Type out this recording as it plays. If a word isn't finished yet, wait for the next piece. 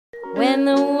When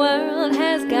the world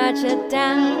has got you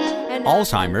down. And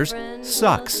Alzheimer's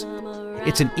sucks.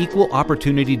 It's an equal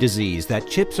opportunity disease that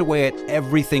chips away at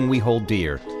everything we hold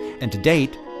dear. And to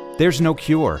date, there's no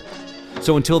cure.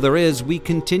 So until there is, we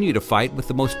continue to fight with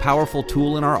the most powerful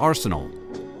tool in our arsenal,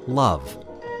 love.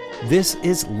 This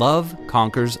is Love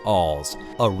Conquers Alls,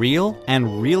 a real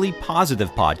and really positive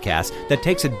podcast that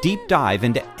takes a deep dive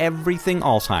into everything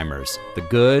Alzheimer's, the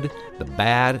good, the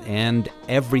bad, and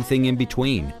everything in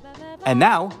between. And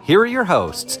now, here are your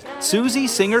hosts, Susie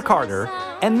Singer-Carter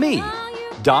and me,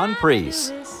 Don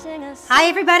Priest. Hi,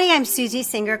 everybody. I'm Susie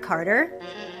Singer-Carter.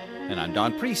 And I'm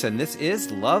Don Priest, and this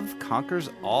is Love Conquers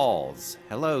Alls.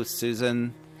 Hello,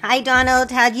 Susan. Hi,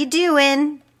 Donald. How you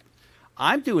doing?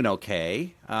 I'm doing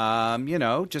okay.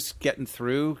 Just getting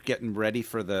ready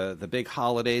for the big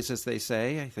holidays, as they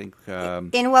say. I think.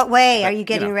 In what way are you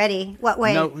getting ready? What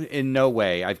way? No, in no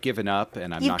way. I've given up,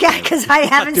 and I'm not. Because I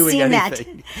haven't seen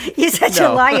anything. That. You're such a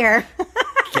liar.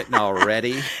 Getting all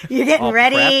ready. You're getting all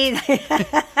ready.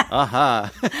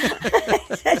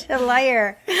 Such a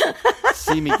liar.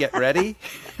 See me get ready?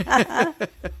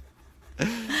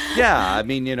 Yeah, I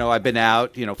mean, I've been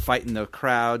out, fighting the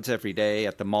crowds every day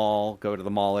at the mall, go to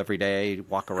the mall every day,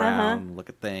 walk around, look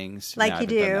at things. Like you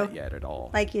do. I haven't done that yet at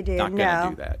all. Like you do. Not going to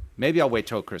do that. Maybe I'll wait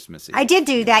till Christmas Eve. I did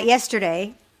do that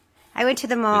yesterday. I went to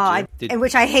the mall,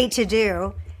 which I hate to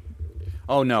do.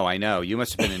 Oh, no, I know. You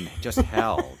must have been in just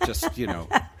hell. Just,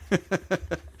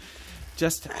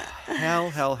 just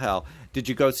hell. Did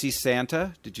you go see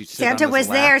Santa? Did you sit Santa on his was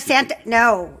lap?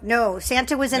 there. No.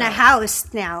 Santa was in a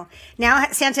house now. Now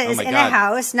Santa is in a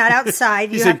house, not outside.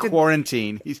 He's in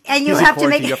quarantine. You have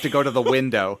to go to the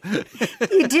window.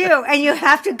 You do, and you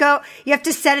have to go. You have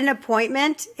to set an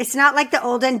appointment. It's not like the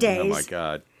olden days. Oh my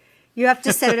God! You have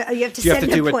to set. You have to set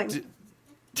an appointment.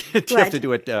 Do you have to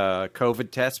do a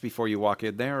COVID test before you walk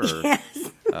in there? Or? Yes,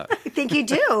 I think you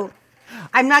do.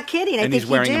 I'm not kidding. I think you do.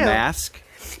 And he's wearing a mask.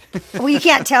 Well, you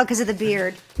can't tell because of the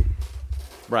beard.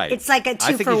 Right. It's like a 2 for 1.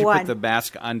 I think you should put the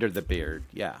mask under the beard.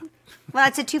 Yeah. Well,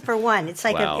 it's a 2 for 1. It's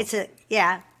like it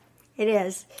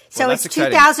is. So well, it's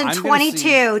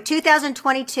 2022,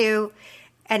 2022,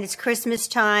 and it's Christmas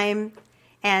time,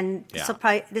 and this will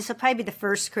probably be the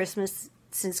first Christmas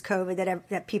since COVID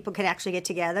that people can actually get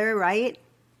together, right?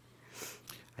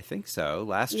 I think so.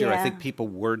 Last year, I think people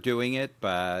were doing it,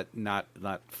 but not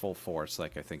full force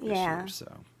like I think this year. So.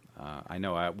 I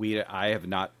know I have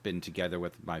not been together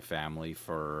with my family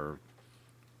for,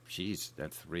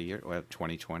 that's 3 years. Well,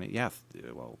 2020. Yeah.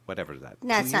 Well, whatever that.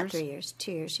 No, it's not 3 years.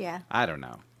 2 years. Yeah. I don't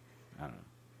know.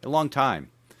 A long time.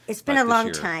 It's been a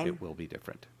long time. It will be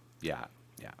different. Yeah.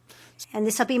 And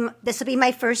this will be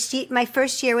my first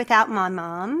year without my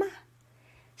mom.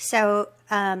 So,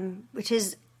 which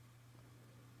is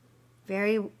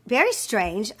very, very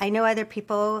strange. I know other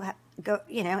people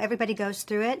everybody goes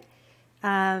through it.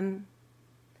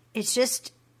 It's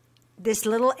just this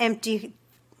little empty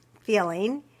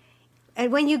feeling.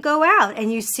 And when you go out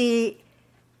and you see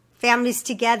families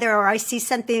together, or I see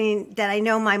something that I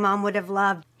know my mom would have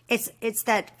loved, it's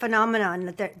that phenomenon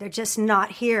that they're just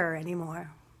not here anymore.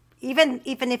 Even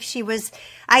if she was,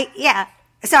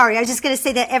 sorry, I was just going to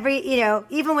say that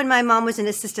even when my mom was in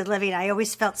assisted living, I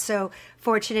always felt so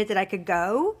fortunate that I could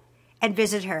go and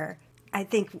visit her. I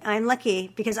think I'm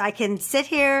lucky because I can sit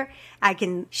here, I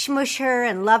can smush her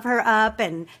and love her up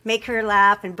and make her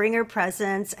laugh and bring her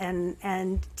presents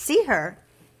and see her.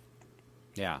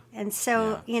 Yeah. And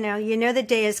so, you know the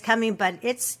day is coming, but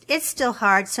it's still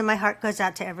hard. So my heart goes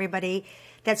out to everybody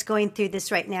that's going through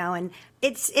this right now. And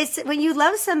it's when you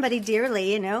love somebody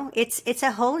dearly, it's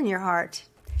a hole in your heart,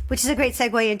 which is a great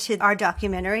segue into our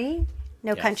documentary,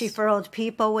 No Country for Old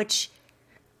People, which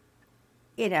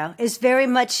is very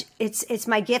much, it's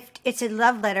my gift. It's a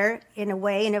love letter in a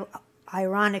way, in an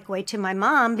ironic way, to my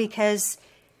mom because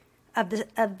of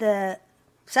the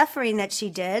suffering that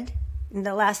she did in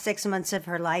the last 6 months of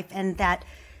her life. And that,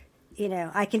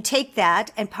 I can take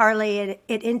that and parlay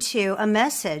it into a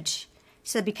message.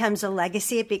 So it becomes a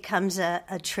legacy, it becomes a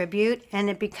tribute, and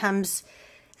it becomes,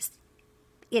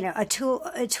 a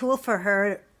tool for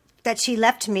her that she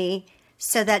left me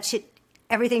so that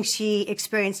everything she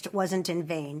experienced wasn't in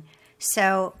vain.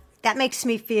 So that makes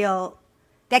me feel,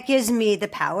 that gives me the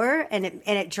power and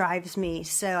it drives me.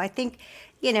 So I think,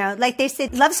 like they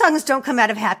said, love songs don't come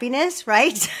out of happiness,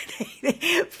 right?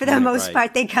 For the most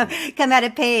part, they come out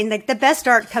of pain. Like the best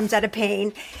art comes out of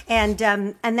pain. And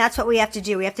that's what we have to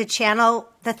do. We have to channel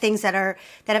the things that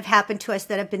have happened to us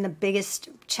that have been the biggest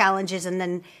challenges and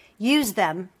then use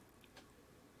them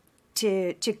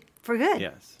to for good.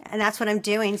 Yes. And that's what I'm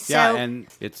doing. So, yeah, and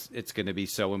it's going to be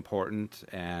so important.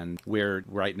 And we're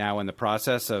right now in the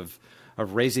process of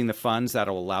raising the funds that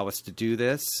will allow us to do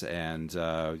this. And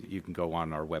you can go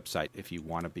on our website if you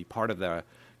want to be part of the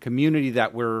community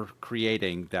that we're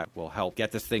creating that will help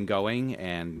get this thing going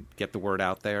and get the word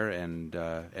out there and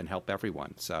help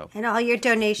everyone. So, and all your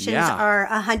donations are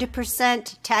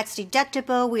 100% tax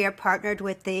deductible. We are partnered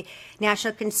with the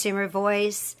National Consumer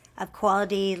Voice of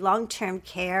Quality Long-Term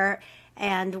Care,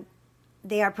 and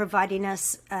they are providing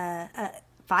us a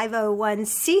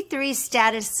 501c3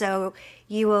 status. So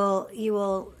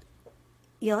you'll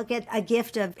get a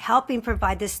gift of helping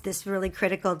provide this really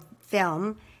critical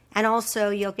film. And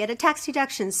also, you'll get a tax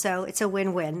deduction, so it's a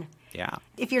win-win. Yeah.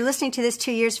 If you're listening to this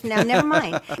 2 years from now, never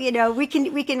mind. We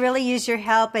can really use your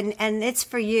help, and it's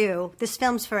for you. This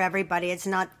film's for everybody. It's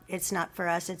not for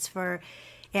us. It's for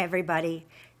everybody.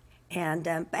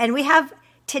 And we have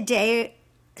today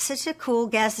such a cool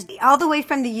guest all the way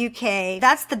from the UK.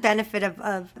 That's the benefit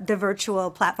of the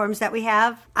virtual platforms that we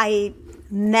have. I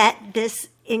met this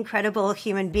incredible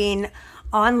human being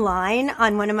online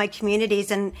on one of my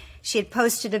communities, and she had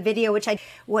posted a video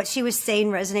what she was saying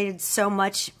resonated so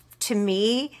much to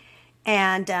me,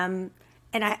 and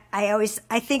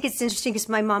I think it's interesting because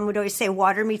my mom would always say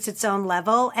water meets its own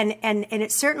level, and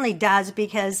it certainly does,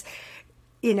 because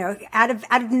out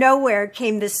of nowhere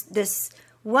came this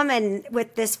woman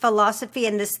with this philosophy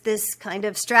and this kind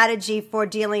of strategy for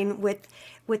dealing with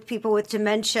people with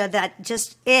dementia that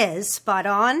just is spot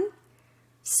on.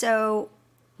 So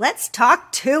let's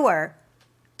talk to her,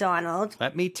 Donald.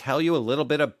 Let me tell you a little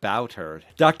bit about her.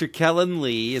 Dr. Kellen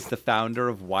Lee is the founder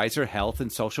of Wiser Health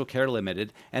and Social Care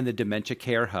Limited and the Dementia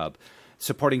Care Hub,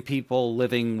 supporting people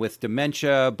living with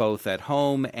dementia both at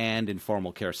home and in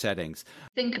formal care settings.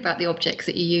 Think about the objects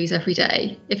that you use every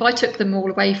day. If I took them all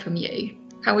away from you,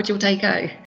 how would your day go?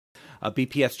 A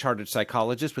BPS chartered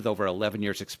psychologist with over 11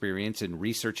 years' experience in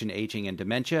research in aging and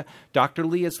dementia, Dr.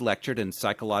 Lee has lectured in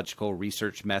psychological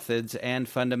research methods and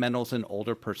fundamentals in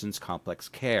older persons' complex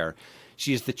care.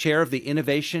 She is the chair of the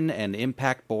Innovation and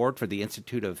Impact Board for the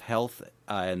Institute of Health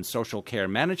and Social Care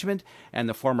Management and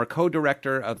the former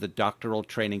co-director of the Doctoral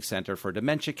Training Center for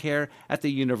Dementia Care at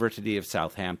the University of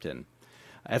Southampton.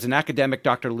 As an academic,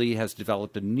 Dr. Lee has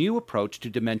developed a new approach to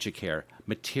dementia care,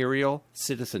 material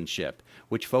citizenship,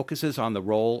 which focuses on the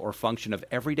role or function of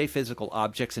everyday physical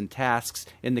objects and tasks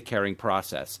in the caring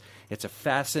process. It's a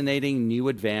fascinating new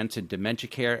advance in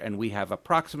dementia care, and we have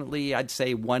approximately, I'd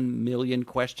say, 1 million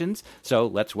questions. So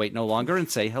let's wait no longer and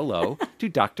say hello to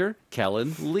Dr.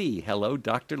 Kellen Lee. Hello,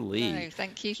 Dr. Lee. Hello,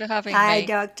 thank you for having me. Hi,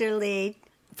 Dr. Lee.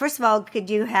 First of all,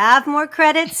 could you have more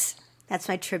credits? That's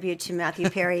my tribute to Matthew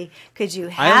Perry. Could you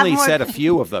have I only more said a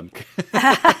few of them.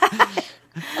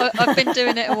 I've been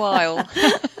doing it a while.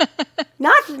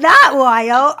 Not that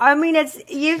while. I mean,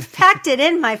 you've packed it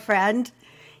in, my friend.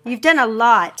 You've done a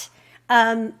lot.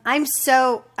 I'm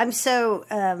so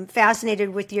fascinated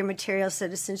with your material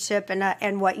citizenship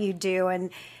and what you do.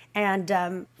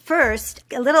 And first,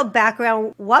 a little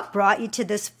background. What brought you to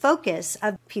this focus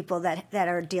of people that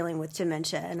are dealing with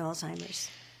dementia and Alzheimer's?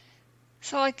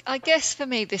 So I guess for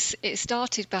me, it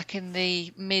started back in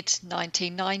the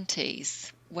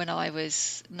mid-1990s when I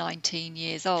was 19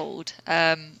 years old,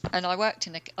 and I worked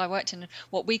in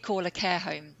what we call a care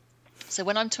home. So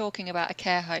when I'm talking about a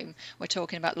care home, we're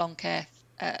talking about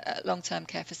long-term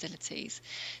care facilities.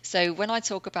 So when I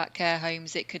talk about care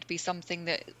homes, it could be something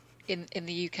that in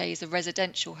the UK is a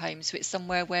residential home. So it's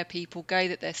somewhere where people go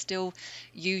that they're still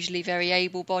usually very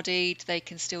able-bodied, they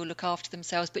can still look after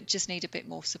themselves, but just need a bit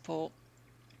more support.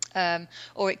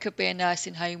 Or it could be a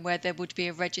nursing home where there would be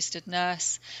a registered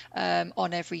nurse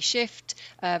on every shift,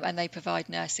 and they provide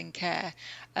nursing care.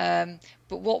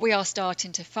 But what we are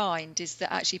starting to find is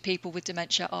that actually people with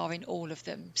dementia are in all of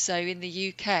them. So in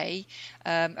the UK,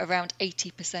 around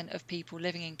 80% of people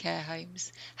living in care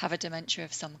homes have a dementia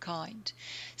of some kind.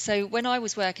 So when I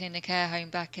was working in a care home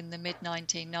back in the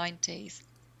mid-1990s,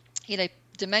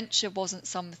 dementia wasn't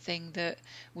something that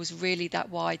was really that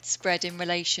widespread in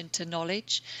relation to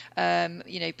knowledge.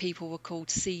 People were called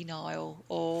senile,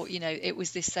 or it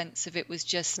was this sense of it was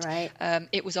just right.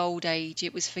 It was old age,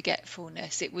 it was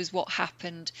forgetfulness, it was what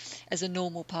happened as a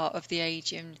normal part of the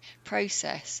aging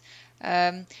process.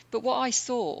 But what I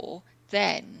saw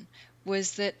then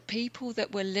was that people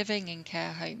that were living in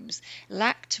care homes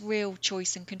lacked real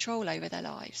choice and control over their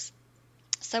lives.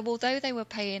 So although they were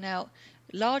paying out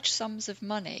large sums of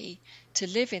money to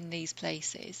live in these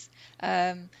places,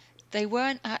 they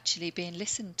weren't actually being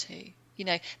listened to.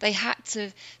 They had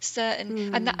to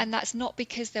and that's not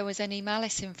because there was any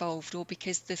malice involved or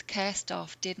because the care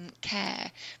staff didn't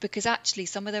care, because actually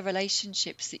some of the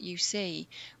relationships that you see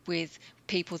with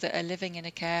people that are living in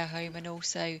a care home and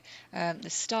also the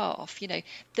staff,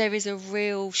 there is a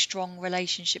real strong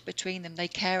relationship between them. They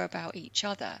care about each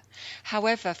other.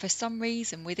 However, for some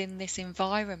reason within this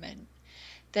environment,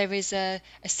 there is a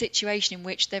situation in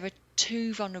which there are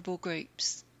two vulnerable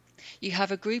groups. You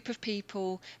have a group of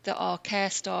people that are care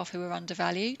staff who are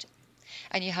undervalued,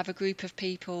 and you have a group of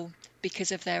people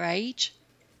because of their age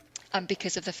and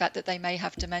because of the fact that they may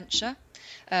have dementia.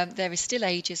 There is still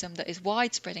ageism that is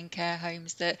widespread in care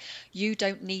homes, that you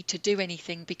don't need to do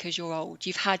anything because you're old.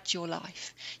 You've had your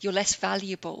life. You're less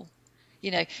valuable.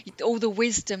 All the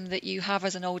wisdom that you have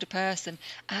as an older person,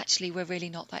 actually, we're really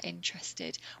not that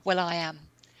interested. Well, I am.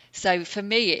 So for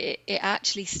me, it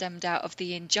actually stemmed out of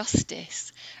the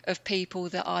injustice of people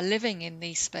that are living in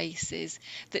these spaces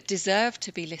that deserve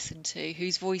to be listened to,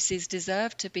 whose voices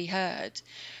deserve to be heard,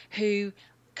 who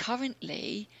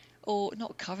currently, or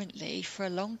not currently, for a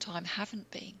long time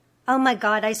haven't been. Oh my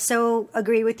God, I so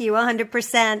agree with you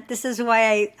 100%. This is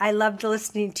why I loved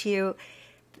listening to you.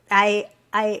 I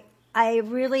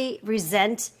really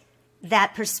resent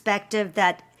that perspective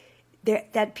that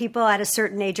people at a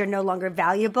certain age are no longer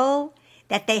valuable,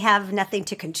 that they have nothing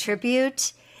to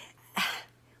contribute.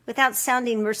 Without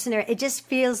sounding mercenary, it just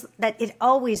feels that it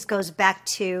always goes back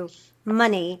to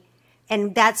money,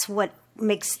 and that's what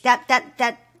makes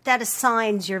that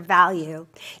assigns your value.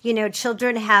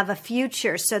 Children have a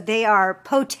future, so they are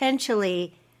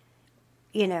potentially,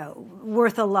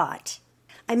 worth a lot.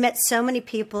 I met so many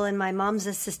people in my mom's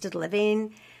assisted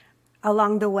living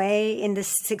along the way in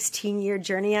this 16-year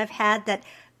journey I've had that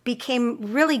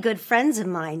became really good friends of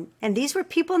mine. And these were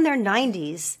people in their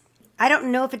 90s. I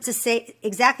don't know if it's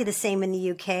exactly the same in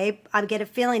the UK. I get a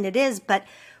feeling it is, but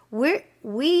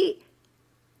we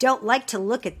don't like to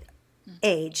look at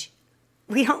age.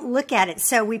 We don't look at it,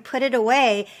 so we put it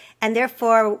away, and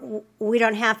therefore we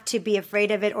don't have to be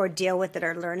afraid of it or deal with it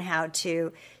or learn how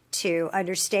to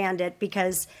understand it,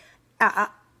 because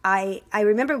I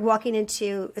remember walking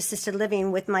into assisted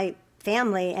living with my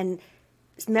family, and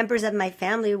members of my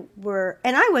family were,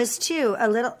 and I was too, a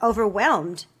little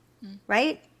overwhelmed,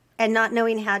 right? And not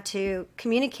knowing how to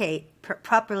communicate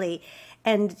properly.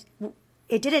 And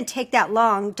it didn't take that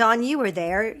long. Dawn, you were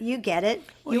there. You get it.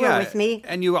 You were with me.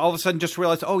 And you all of a sudden just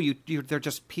realized, they're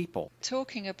just people.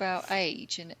 Talking about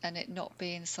age and it not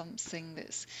being something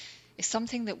it's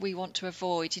something that we want to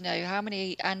avoid. How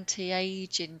many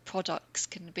anti-aging products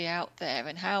can be out there,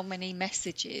 and how many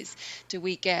messages do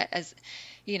we get as,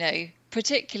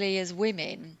 particularly as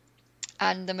women,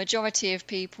 and the majority of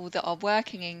people that are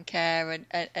working in care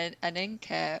and in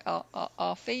care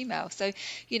are female. So,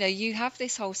 you have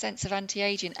this whole sense of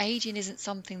anti-aging. Aging isn't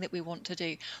something that we want to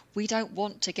do. We don't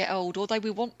want to get old. Although we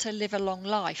want to live a long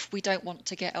life, we don't want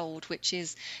to get old, which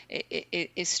is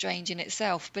strange in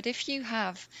itself. But if you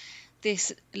have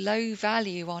this low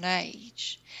value on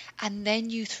age, and then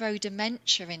you throw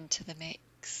dementia into the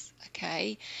mix,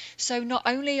 okay? So not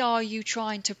only are you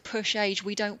trying to push age,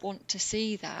 we don't want to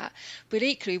see that, but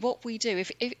equally what we do,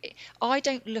 if I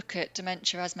don't look at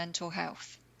dementia as mental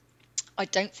health. I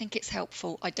don't think it's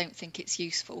helpful. I don't think it's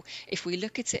useful. If we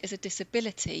look at it as a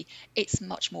disability, it's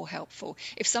much more helpful.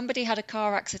 If somebody had a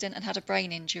car accident and had a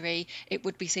brain injury, it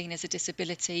would be seen as a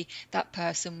disability. That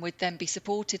person would then be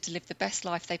supported to live the best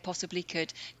life they possibly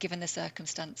could, given the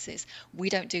circumstances. We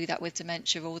don't do that with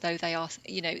dementia, although they are,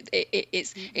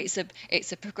 it's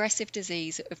a progressive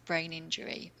disease of brain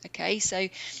injury. Okay, so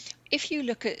if you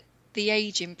look at the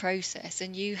aging process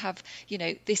and you have,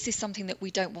 this is something that we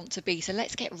don't want to be, so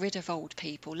let's get rid of old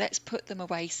people, let's put them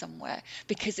away somewhere,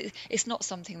 because it's not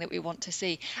something that we want to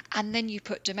see. And then you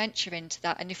put dementia into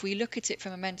that, and if we look at it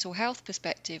from a mental health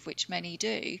perspective, which many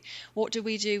do, what do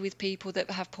we do with people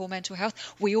that have poor mental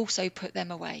health? We also put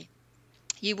them away.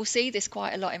 You will see this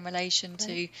quite a lot in relation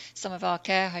to some of our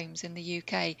care homes in the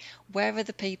UK. Where are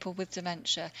the people with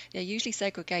dementia? They're usually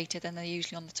segregated, and they're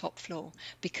usually on the top floor,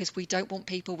 because we don't want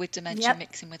people with dementia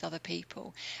mixing with other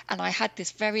people. And I had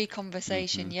this very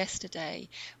conversation yesterday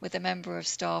with a member of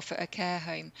staff at a care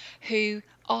home who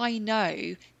I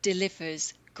know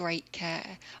delivers great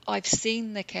care. I've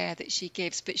seen the care that she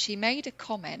gives, but she made a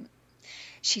comment.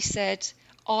 She said,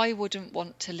 I wouldn't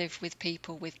want to live with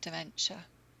people with dementia.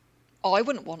 I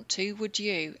wouldn't want to, would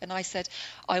you? And I said,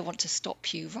 I want to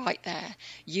stop you right there.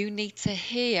 You need to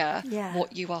hear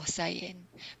what you are saying,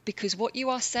 because what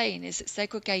you are saying is that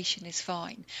segregation is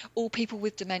fine. All people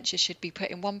with dementia should be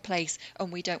put in one place,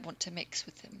 and we don't want to mix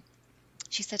with them.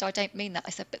 She said, I don't mean that. I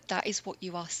said, but that is what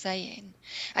you are saying.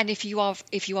 And if you are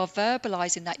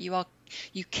verbalizing that,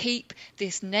 you keep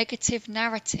this negative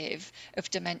narrative of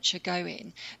dementia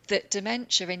going, that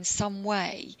dementia in some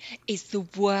way is the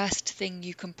worst thing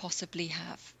you can possibly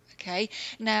have. Okay.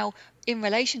 Now, in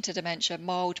relation to dementia,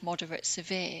 mild, moderate,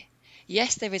 severe,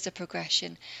 yes, there is a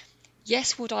progression.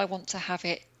 Yes, would I want to have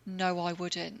it? No, I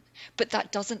wouldn't. But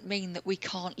that doesn't mean that we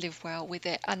can't live well with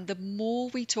it. And the more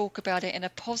we talk about it in a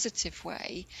positive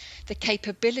way, the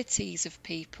capabilities of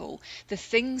people, the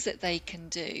things that they can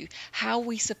do, how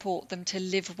we support them to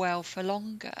live well for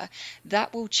longer,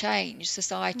 that will change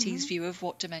society's view of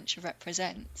what dementia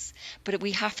represents. But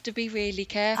we have to be really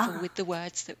careful with the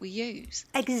words that we use.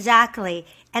 Exactly.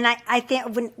 And I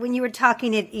think when you were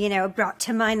talking, it brought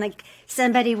to mind like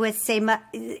somebody with, say,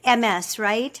 MS,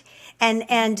 right?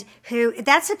 And who,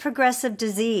 that's a progressive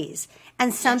disease.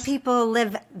 And some people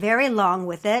live very long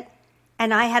with it.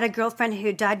 And I had a girlfriend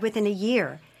who died within a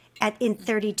year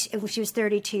when she was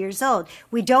 32 years old.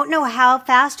 We don't know how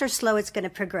fast or slow it's going to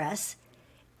progress.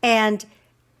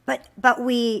 But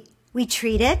we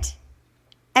treat it,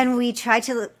 and we try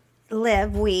to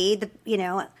live,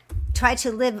 try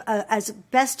to live as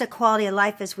best a quality of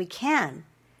life as we can.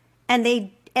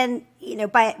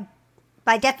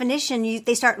 By definition,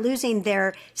 they start losing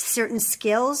their certain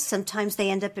skills. Sometimes they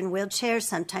end up in wheelchairs.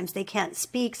 Sometimes they can't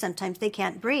speak. Sometimes they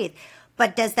can't breathe.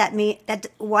 But does that mean that?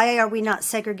 Why are we not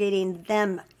segregating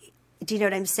them? Do you know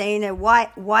what I'm saying? And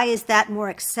why is that more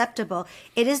acceptable?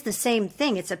 It is the same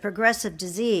thing. It's a progressive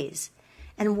disease.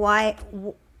 And why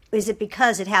is it?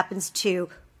 Because it happens to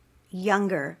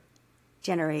younger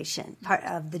generation, part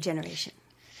of the generation.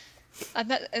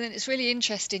 And it's really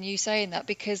interesting you saying that,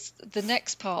 because the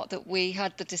next part that we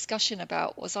had the discussion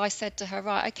about was, I said to her,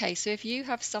 right, okay, so if you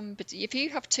have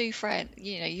two friends,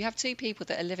 you have two people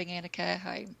that are living in a care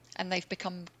home and they've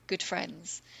become good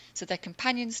friends, so they're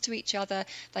companions to each other,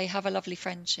 they have a lovely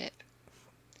friendship.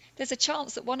 There's a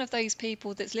chance that one of those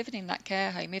people that's living in that care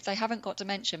home, if they haven't got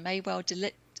dementia, may well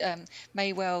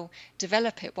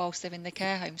develop it whilst they're in the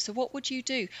care home. So what would you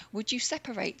do? Would you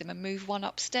separate them and move one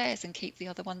upstairs and keep the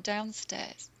other one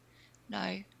downstairs? No.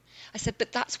 I said,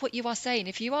 but that's what you are saying.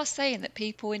 If you are saying that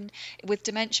people with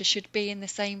dementia should be in the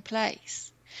same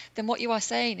place, then what you are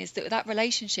saying is that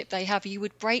relationship they have, you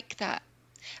would break that.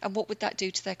 And what would that do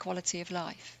to their quality of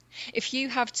life? If you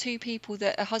have two people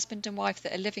that are husband and wife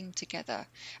that are living together,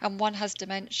 and one has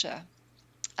dementia,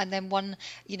 and then one,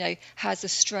 has a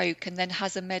stroke and then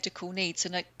has a medical need, so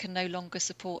can no longer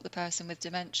support the person with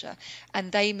dementia,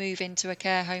 and they move into a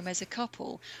care home as a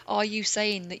couple, are you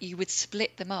saying that you would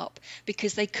split them up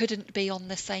because they couldn't be on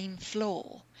the same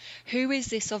floor? Who is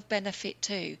this of benefit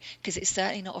to? Because it's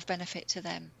certainly not of benefit to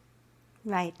them.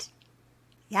 Right.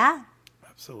 Yeah.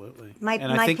 Absolutely.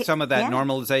 I think some of that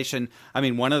normalization,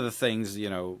 one of the things,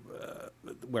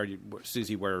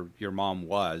 Susie, where your mom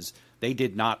was, they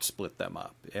did not split them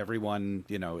up. Everyone,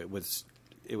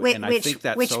 I think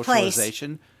that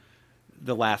socialization, place?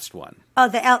 The last one. Oh,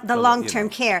 the long-term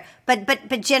care.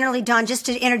 But generally, Dawn, just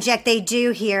to interject, they do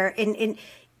here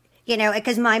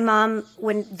because my mom,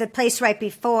 when the place right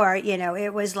before,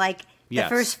 it was like the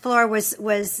first floor was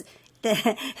the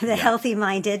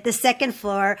healthy-minded. The second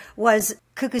floor was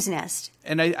Cuckoo's Nest.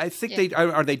 And I think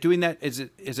are they doing that? Is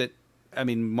it?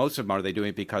 Most of them, are they doing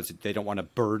it because they don't want to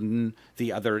burden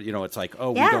the other? It's like,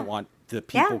 we don't want the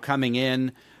people coming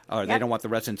in, or they don't want the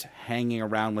residents hanging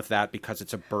around with that because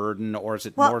it's a burden, or is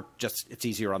it more just it's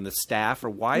easier on the staff, or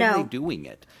why are they doing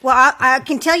it? Well, I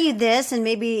can tell you this, and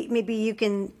maybe you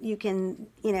can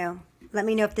let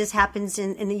me know if this happens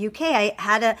in the UK. I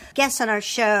had a guest on our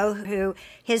show who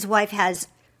his wife has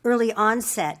early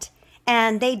onset,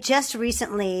 and they just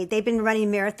recently, they've been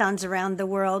running marathons around the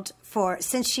world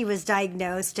since she was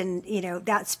diagnosed, and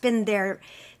that's been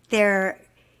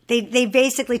they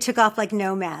basically took off like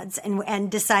nomads and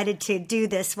decided to do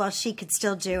this while she could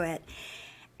still do it.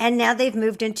 And now they've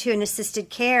moved into an assisted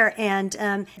care,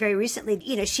 and very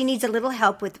recently, she needs a little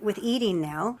help with eating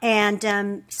now.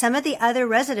 And some of the other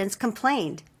residents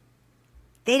complained.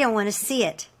 They don't want to see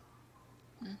it.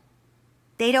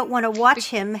 They don't want to watch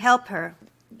him help her.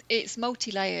 It's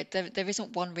multi-layered. There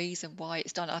isn't one reason why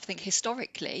it's done. I think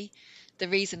historically, the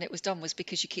reason it was done was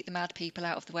because you keep the mad people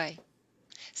out of the way.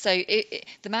 So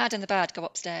the mad and the bad go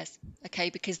upstairs, okay?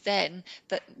 Because then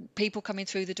people coming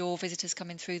through the door, visitors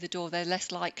coming through the door, they're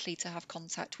less likely to have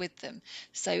contact with them.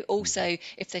 So also,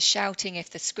 if they're shouting, if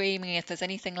they're screaming, if there's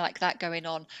anything like that going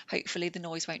on, hopefully the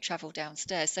noise won't travel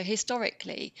downstairs. So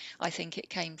historically, I think it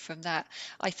came from that.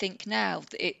 I think now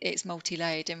it's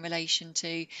multi-layered in relation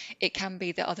to, it can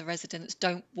be that other residents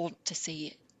don't want to see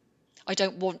it. I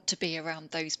don't want to be around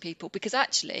those people, because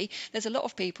actually there's a lot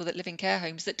of people that live in care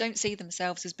homes that don't see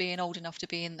themselves as being old enough to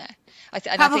be in there. And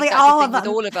I Probably think that's all the of thing with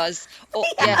them. all of us.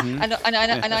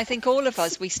 And I think all of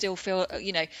us, we still feel,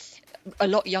 a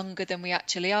lot younger than we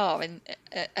actually are, and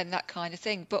that kind of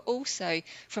thing. But also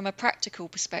from a practical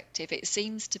perspective, it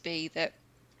seems to be that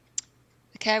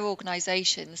care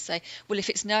organisations say, well, if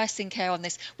it's nursing care on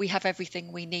this, we have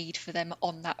everything we need for them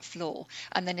on that floor.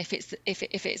 And then if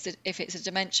it's a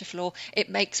dementia floor, it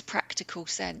makes practical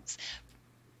sense.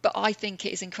 But I think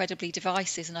it is incredibly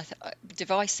divisive,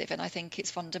 and I think it's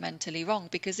fundamentally wrong,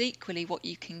 because equally what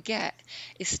you can get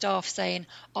is staff saying,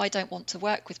 I don't want to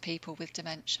work with people with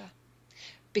dementia,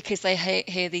 because they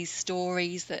hear these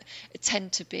stories that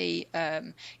tend to be,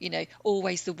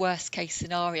 always the worst case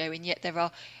scenario, and yet there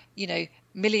are,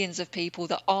 millions of people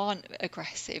that aren't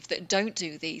aggressive, that don't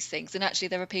do these things, and actually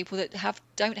there are people that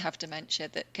don't have dementia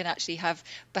that can actually have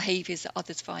behaviours that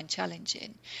others find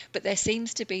challenging. But there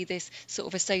seems to be this sort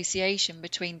of association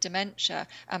between dementia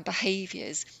and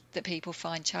behaviours that people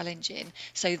find challenging.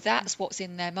 So that's what's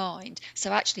in their mind.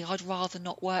 So actually I'd rather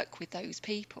not work with those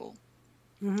people.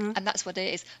 Mm-hmm. And that's what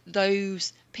it is,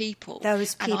 those people.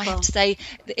 Those people. And I have to say,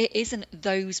 it isn't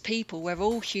those people. We're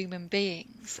all human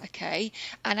beings, okay?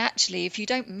 And actually, if you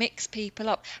don't mix people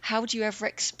up, how do you ever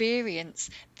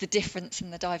experience the difference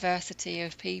and the diversity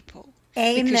of people?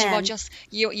 Amen. Because you are just,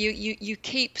 you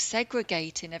keep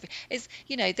segregating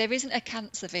there isn't a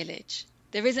cancer village.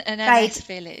 There isn't an MS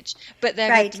village, but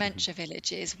there are dementia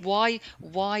villages. Why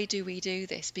do we do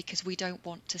this? Because we don't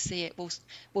want to see it.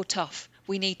 Well, tough.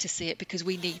 We need to see it because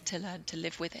we need to learn to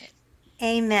live with it.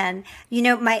 Amen.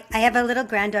 I have a little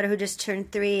granddaughter who just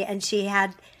turned 3, and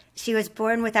she was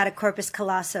born without a corpus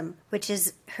callosum, which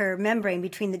is her membrane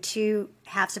between the two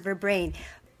halves of her brain.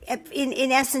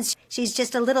 In essence, she's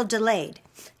just a little delayed,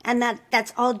 and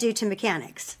that's all due to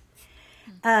mechanics.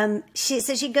 So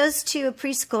she goes to a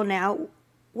preschool now,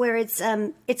 where it's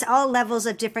all levels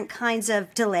of different kinds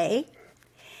of delay,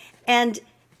 and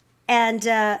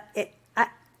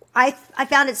I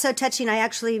found it so touching. I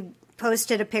actually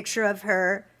posted a picture of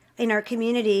her in our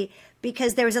community,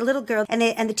 because there was a little girl,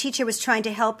 and the teacher was trying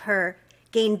to help her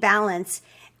gain balance,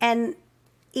 and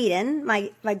Eden,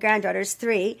 my granddaughter's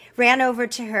 3, ran over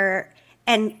to her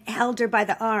and held her by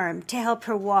the arm to help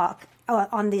her walk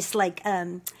on this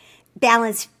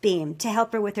balance beam, to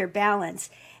help her with her balance.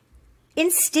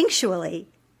 Instinctually,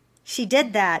 she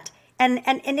did that. And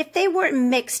if they weren't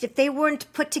mixed, if they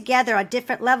weren't put together on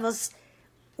different levels,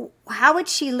 how would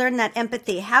she learn that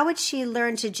empathy? How would she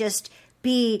learn to just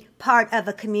be part of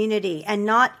a community and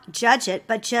not judge it,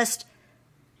 but just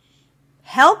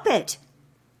help it?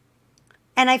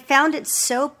 And I found it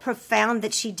so profound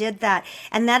that she did that.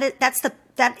 And that's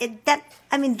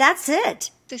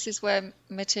it. This is where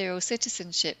material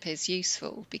citizenship is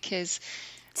useful, because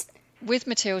with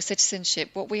material citizenship,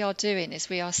 what we are doing is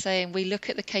we are saying we look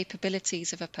at the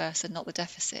capabilities of a person, not the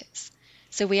deficits.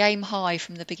 So we aim high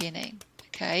from the beginning.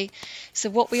 Okay. So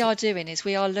what we are doing is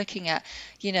we are looking at,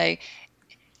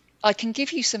 I can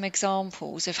give you some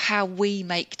examples of how we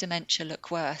make dementia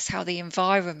look worse, how the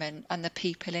environment and the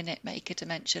people in it make a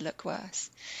dementia look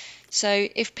worse. So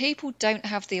if people don't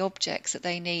have the objects that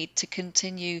they need to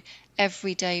continue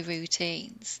everyday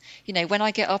routines, when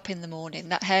I get up in the morning,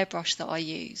 that hairbrush that I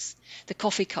use, the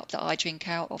coffee cup that I drink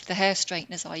out of, the hair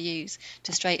straighteners I use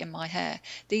to straighten my hair,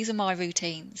 these are my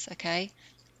routines, okay?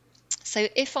 So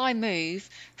if I move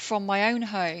from my own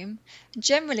home,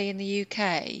 generally in the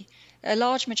UK, a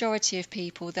large majority of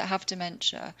people that have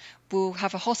dementia will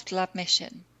have a hospital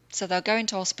admission. So they'll go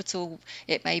into hospital,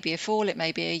 it may be a fall, it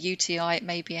may be a UTI, it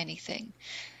may be anything.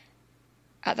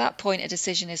 At that point, a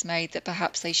decision is made that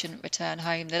perhaps they shouldn't return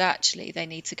home, that actually they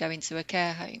need to go into a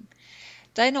care home.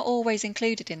 They're not always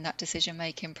included in that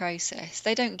decision-making process.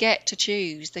 They don't get to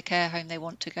choose the care home they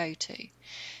want to go to.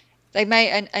 They may,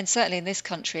 and certainly in this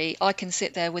country, I can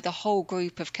sit there with a whole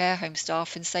group of care home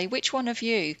staff and say, which one of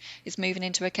you is moving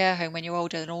into a care home when you're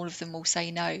older? And all of them will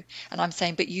say no. And I'm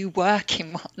saying, but you work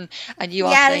in one, and you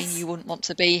are saying you wouldn't want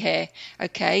to be here.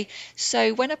 Okay.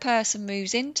 So when a person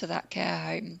moves into that care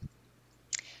home,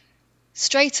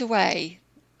 straight away,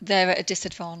 they're at a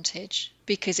disadvantage,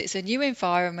 because it's a new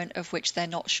environment of which they're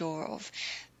not sure of.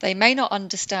 They may not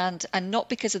understand, and not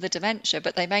because of the dementia,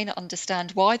 but they may not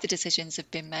understand why the decisions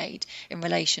have been made in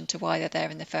relation to why they're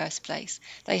there in the first place.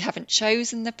 They haven't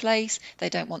chosen the place, they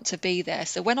don't want to be there.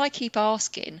 So when I keep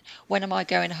asking, when am I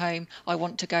going home? I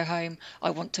want to go home,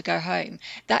 I want to go home.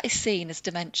 That is seen as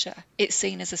dementia. It's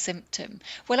seen as a symptom.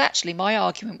 Well, actually, my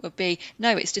argument would be,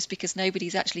 no, it's just because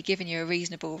nobody's actually giving you a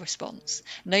reasonable response.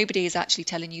 Nobody is actually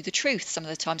telling you the truth some of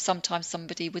the time. Sometimes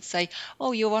somebody would say,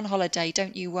 oh, you're on holiday,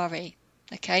 don't you worry.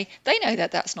 Okay, they know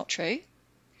that that's not true.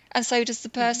 And so does the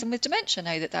person with dementia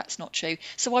know that that's not true.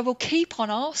 So I will keep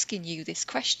on asking you this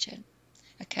question.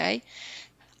 Okay,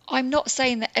 I'm not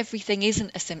saying that everything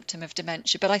isn't a symptom of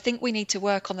dementia, but I think we need to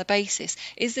work on the basis.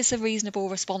 Is this a reasonable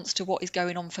response to what is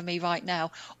going on for me right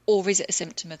now? Or is it a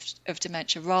symptom of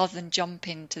dementia, rather than jump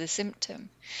into the symptom?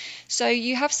 So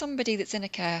you have somebody that's in a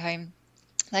care home.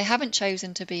 They haven't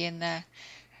chosen to be in there.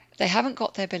 They haven't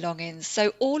got their belongings.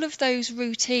 So all of those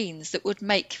routines that would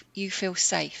make you feel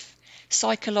safe,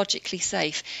 psychologically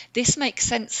safe, this makes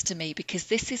sense to me because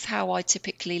this is how I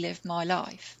typically live my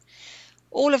life.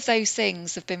 All of those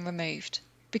things have been removed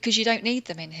because you don't need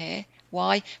them in here.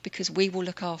 Why? Because we will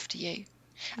look after you.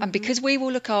 And because we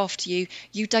will look after you,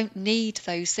 you don't need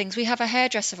those things. We have a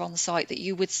hairdresser on site that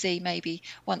you would see maybe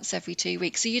once every 2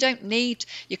 weeks. So you don't need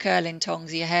your curling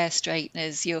tongs, your hair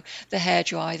straighteners, the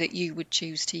hairdryer that you would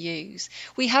choose to use.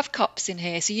 We have cups in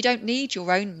here, so you don't need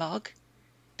your own mug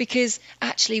because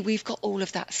actually we've got all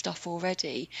of that stuff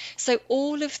already. So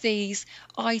all of these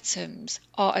items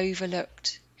are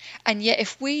overlooked. And yet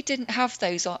if we didn't have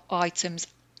those items,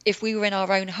 if we were in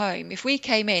our own home, if we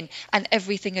came in and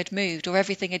everything had moved or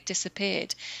everything had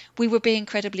disappeared, we would be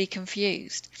incredibly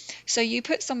confused. So you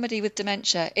put somebody with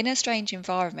dementia in a strange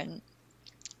environment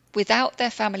without their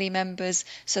family members,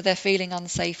 so they're feeling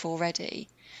unsafe already.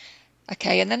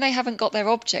 Okay, and then they haven't got their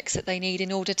objects that they need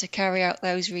in order to carry out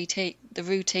those the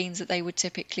routines that they would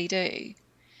typically do.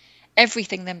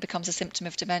 Everything then becomes a symptom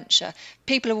of dementia.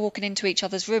 People are walking into each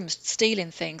other's rooms,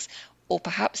 stealing things. Or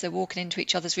perhaps they're walking into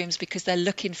each other's rooms because they're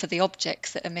looking for the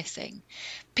objects that are missing.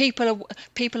 People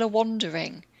are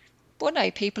wandering. Well,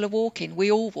 no, people are walking. We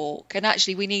all walk. And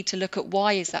actually, we need to look at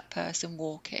why is that person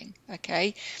walking,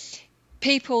 okay?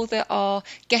 People that are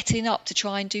getting up to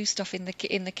try and do stuff in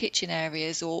the kitchen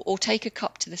areas or take a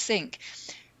cup to the sink.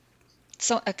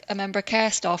 So a member of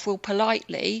care staff will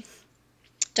politely,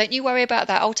 don't you worry about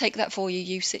that, I'll take that for you,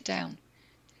 you sit down.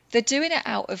 They're doing it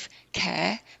out of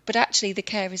care, but actually the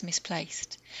care is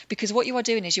misplaced. Because what you are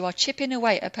doing is you are chipping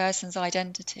away at a person's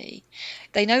identity.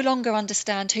 They no longer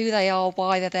understand who they are,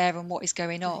 why they're there, and what is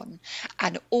going on.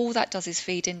 And all that does is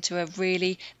feed into a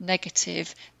really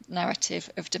negative narrative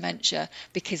of dementia,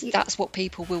 because that's what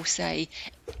people will say.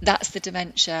 That's the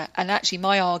dementia. And actually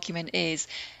my argument is,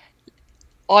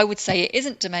 I would say it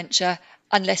isn't dementia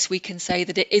unless we can say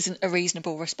that it isn't a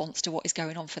reasonable response to what is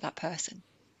going on for that person.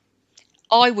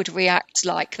 I would react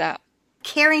like that.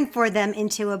 Caring for them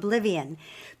into oblivion,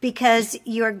 because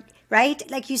you're right.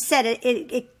 Like you said,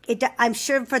 it I'm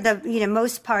sure for the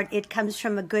most part it comes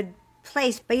from a good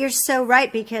place. But you're so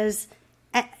right, because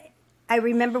I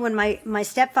remember when my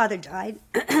stepfather died,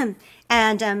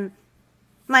 and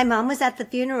my mom was at the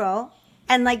funeral,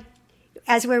 and like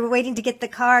as we were waiting to get the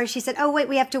car, she said, "Oh wait,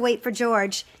 we have to wait for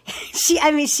George." She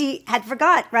had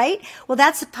forgot, right? Well,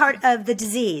 that's a part of the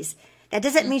disease. That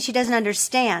doesn't mean she doesn't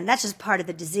understand. That's just part of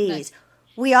the disease.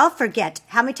 No. We all forget.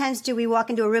 How many times do we walk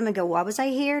into a room and go, why was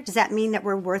I here? Does that mean that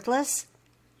we're worthless?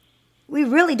 We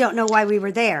really don't know why we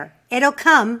were there. It'll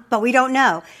come, but we don't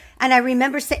know. And I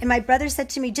remember my brother said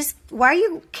to me, why do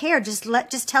you care? Just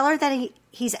tell her that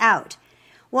he's out.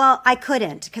 Well, I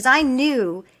couldn't, because I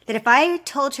knew that if I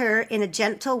told her in a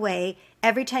gentle way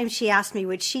every time she asked me,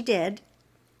 which she did,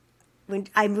 when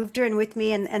I moved her in with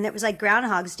me, and it was like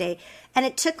Groundhog's Day. And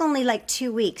it took only like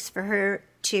 2 weeks for her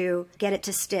to get it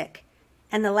to stick.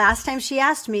 And the last time she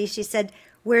asked me, she said,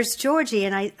 where's Georgie?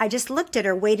 And I just looked at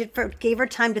her, gave her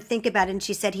time to think about it, and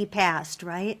she said, he passed,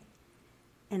 right?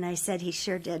 And I said, he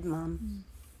sure did, Mom.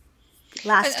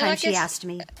 Last time she asked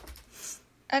me.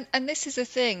 And this is the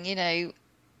thing,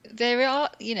 there are,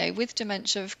 with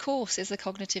dementia, of course, is a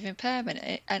cognitive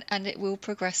impairment, and it will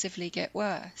progressively get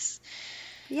worse.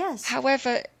 Yes.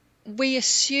 However, we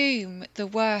assume the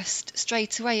worst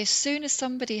straight away. As soon as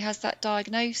somebody has that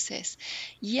diagnosis,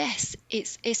 yes,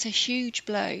 it's a huge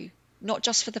blow, not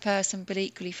just for the person, but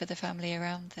equally for the family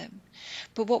around them.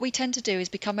 But what we tend to do is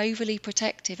become overly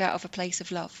protective out of a place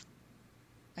of love.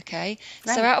 Okay?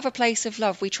 Right. So out of a place of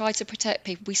love, we try to protect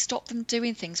people. We stop them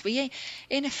doing things. We,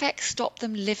 in effect, stop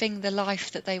them living the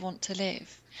life that they want to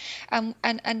live.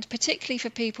 And particularly for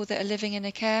people that are living in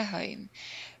a care home,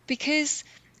 because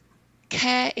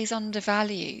care is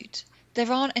undervalued. There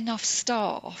aren't enough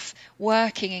staff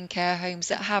working in care homes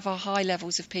that have our high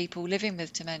levels of people living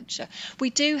with dementia. We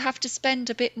do have to spend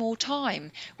a bit more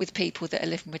time with people that are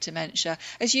living with dementia.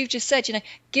 As you've just said,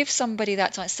 give somebody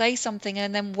that time, say something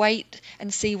and then wait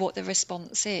and see what the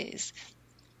response is.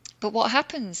 But what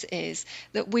happens is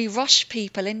that we rush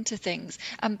people into things,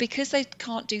 and because they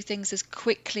can't do things as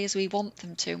quickly as we want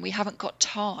them to, and we haven't got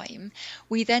time,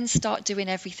 we then start doing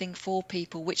everything for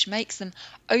people, which makes them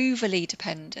overly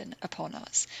dependent upon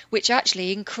us, which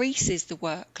actually increases the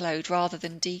workload rather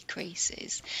than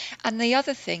decreases. And the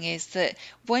other thing is that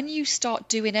when you start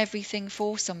doing everything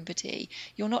for somebody,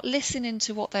 you're not listening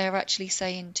to what they are actually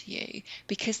saying to you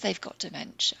because they've got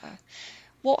dementia.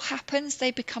 What happens? They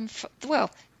become,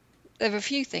 there are a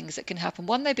few things that can happen.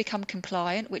 One, they become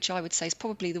compliant, which I would say is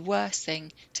probably the worst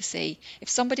thing to see. If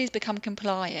somebody's become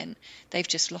compliant, they've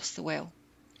just lost the will.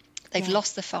 They've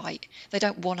lost the fight. They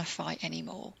don't want to fight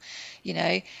anymore,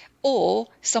 Or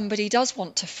somebody does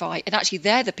want to fight, and actually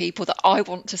they're the people that I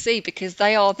want to see, because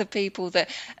they are the people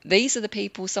these are the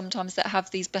people sometimes that have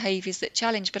these behaviours that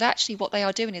challenge, but actually what they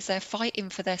are doing is they're fighting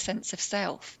for their sense of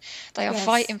self. They are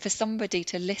fighting for somebody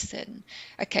to listen.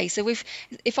 Okay, so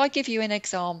if I give you an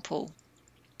example,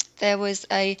 there was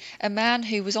a man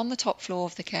who was on the top floor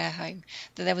of the care home.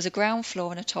 There was a ground floor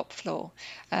and a top floor,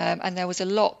 and there was a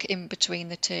lock in between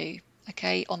the two,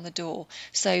 on the door.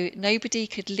 So nobody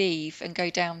could leave and go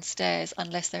downstairs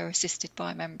unless they were assisted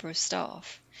by a member of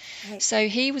staff. Right. So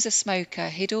he was a smoker.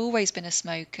 He'd always been a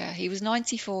smoker. He was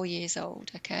 94 years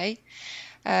old,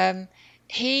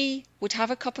 He would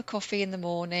have a cup of coffee in the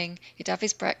morning, he'd have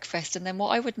his breakfast, and then what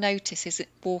I would notice is it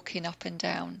walking up and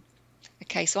down.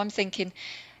 So I'm thinking,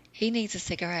 he needs a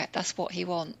cigarette, that's what he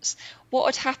wants.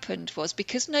 What had happened was,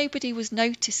 because nobody was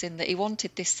noticing that he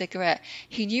wanted this cigarette,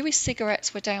 he knew his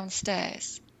cigarettes were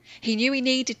downstairs. He knew he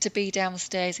needed to be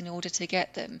downstairs in order to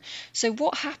get them. So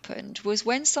what happened was,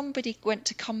 when somebody went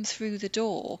to come through the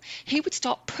door, he would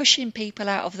start pushing people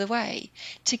out of the way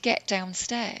to get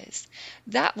downstairs.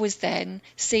 That was then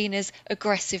seen as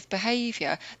aggressive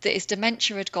behaviour, that his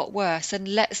dementia had got worse, and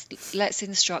let's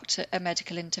instruct a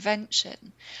medical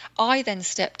intervention. I then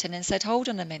stepped in and said, hold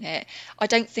on a minute, I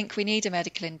don't think we need a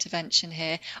medical intervention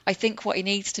here. I think what he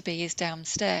needs to be is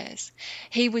downstairs.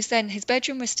 His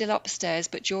bedroom was still upstairs,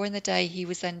 but during the day he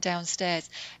was then downstairs.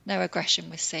 No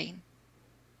aggression was seen.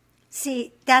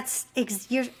 See, that's I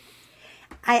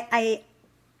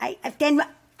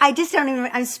just don't even.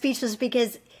 I'm speechless,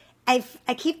 because I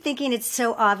keep thinking it's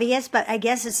so obvious, but I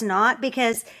guess it's not,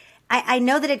 because I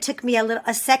know that it took me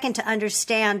a second to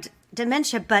understand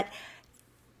dementia, but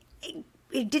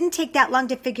it didn't take that long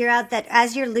to figure out that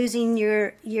as you're losing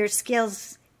your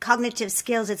skills, cognitive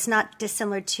skills, it's not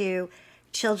dissimilar to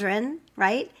children,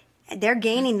 right? They're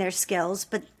gaining their skills,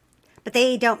 but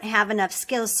they don't have enough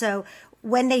skills. So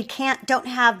when they don't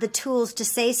have the tools to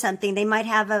say something, they might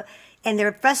have and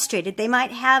they're frustrated, they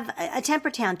might have a temper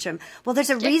tantrum. Well, there's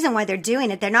a reason why they're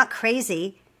doing it. They're not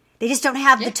crazy. They just don't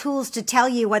have the tools to tell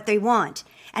you what they want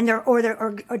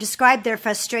or describe their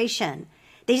frustration.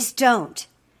 They just don't.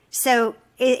 So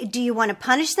do you want to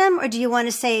punish them, or do you want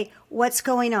to say, what's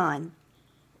going on?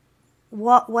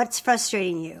 What's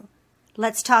frustrating you?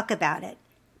 Let's talk about it.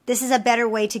 This is a better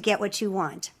way to get what you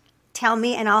want. Tell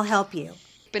me and I'll help you.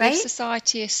 But right? If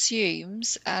society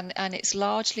assumes, and it's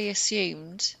largely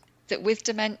assumed, that with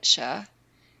dementia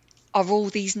are all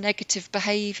these negative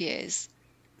behaviours,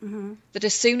 that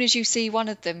as soon as you see one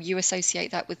of them, you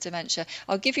associate that with dementia.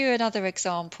 I'll give you another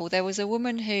example. There was a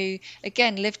woman who,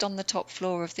 again, lived on the top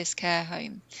floor of this care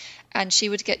home, and she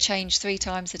would get changed 3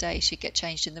 times a day. She'd get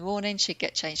changed in the morning, she'd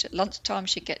get changed at lunchtime,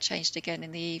 she'd get changed again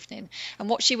in the evening. And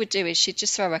what she would do is she'd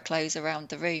just throw her clothes around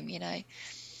the room,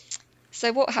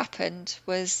 So what happened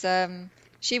was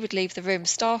she would leave the room,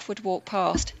 staff would walk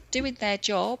past, doing their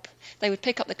job. They would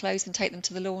pick up the clothes and take them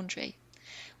to the laundry.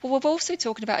 Well, we're also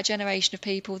talking about a generation of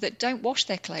people that don't wash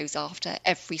their clothes after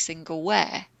every single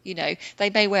wear. They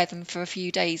may wear them for a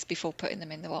few days before putting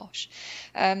them in the wash.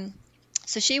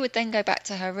 So she would then go back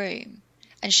to her room,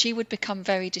 and she would become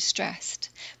very distressed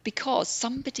because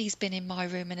somebody's been in my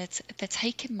room and they're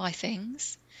taking my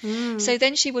things. So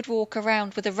then she would walk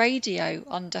around with a radio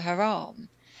under her arm,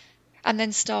 and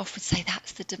then staff would say,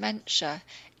 that's the dementia.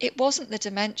 It wasn't the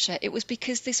dementia. It was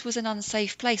because this was an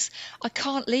unsafe place. I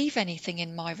can't leave anything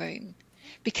in my room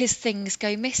because things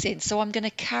go missing, so I'm going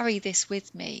to carry this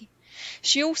with me.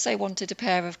 She also wanted a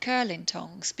pair of curling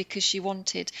tongs because she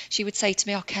would say to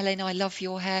me, oh, Kellen, I love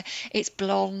your hair. It's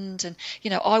blonde, and,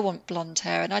 I want blonde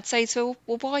hair. And I'd say to her,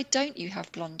 well, why don't you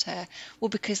have blonde hair? Well,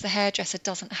 because the hairdresser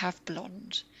doesn't have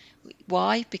blonde.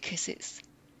 Why? Because it's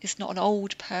It's not an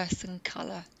old person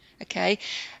colour. Okay,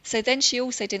 so then she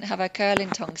also didn't have her curling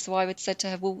tongs. So I would say to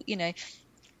her, well,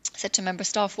 said to a member of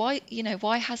staff, why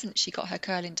hasn't she got her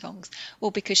curling tongs? Well,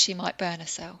 because she might burn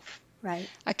herself. Right.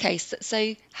 Okay,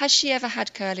 so has she ever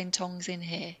had curling tongs in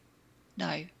here?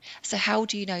 No. So how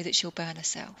do you know that she'll burn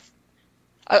herself?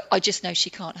 I just know she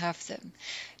can't have them.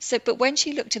 So, but when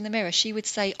she looked in the mirror, she would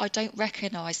say, I don't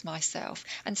recognise myself.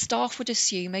 And staff would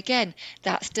assume, again,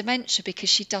 that's dementia because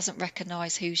she doesn't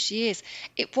recognise who she is.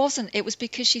 It wasn't. It was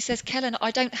because she says, Kellen,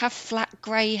 I don't have flat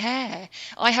grey hair.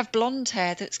 I have blonde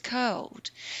hair that's curled.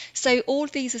 So all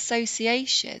these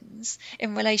associations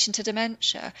in relation to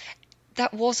dementia,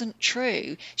 that wasn't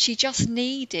true. She just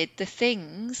needed the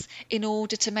things in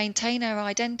order to maintain her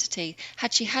identity.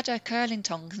 Had she had her curling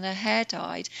tongs and her hair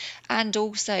dyed, and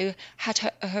also had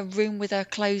her room with her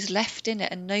clothes left in it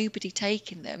and nobody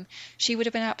taking them, she would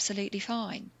have been absolutely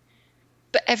fine.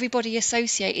 But everybody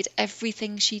associated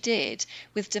everything she did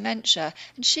with dementia,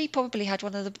 and she probably had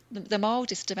one of the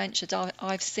mildest dementia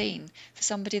I've seen for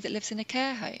somebody that lives in a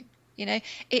care home.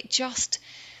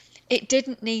 It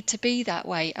didn't need to be that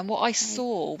way. And what I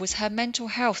saw was her mental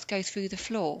health go through the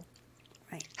floor.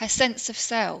 Right. Her sense of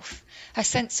self, her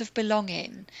sense of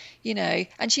belonging,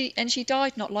 and she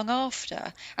died not long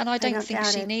after. And I don't think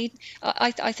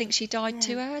I think she died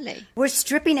too early. We're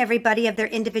stripping everybody of their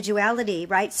individuality,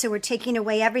 right? So we're taking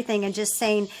away everything and just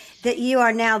saying that you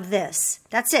are now this.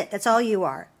 That's it. That's all you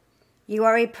are. You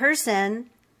are a person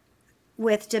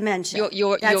with dementia.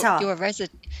 You're a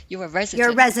resident. You're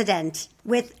a resident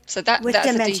with that's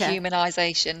dementia. A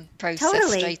dehumanization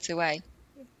process straight away.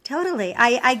 Totally.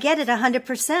 I get it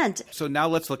 100%. So now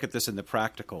let's look at this in the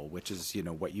practical, which is,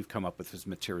 what you've come up with is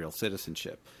material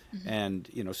citizenship. Mm-hmm. And,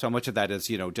 so much of that is,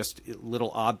 just little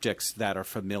objects that are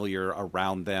familiar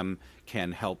around them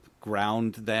can help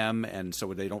ground them. And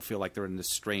so they don't feel like they're in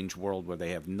this strange world where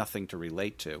they have nothing to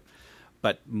relate to.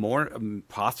 But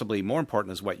possibly more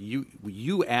important is what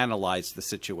you analyzed the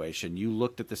situation. You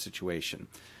looked at the situation.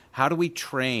 How do we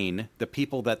train the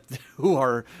people who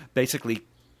are basically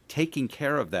taking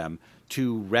care of them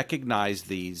to recognize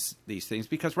these things?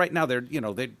 Because right now they don't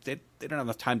have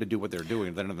enough time to do what they're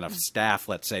doing. They don't have enough staff.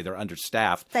 Let's say they're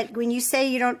understaffed. That when you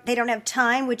say they don't have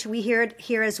time, which we hear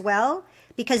here as well,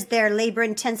 because they're labor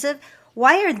intensive.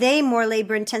 Why are they more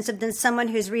labor intensive than someone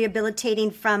who's rehabilitating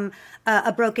from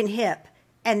a broken hip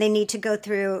and they need to go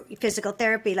through physical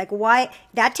therapy? Like, why?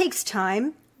 That takes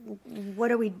time.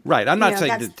 What are we? Right. I'm not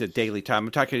saying the daily time.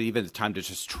 I'm talking even the time to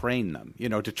just train them,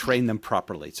 to train them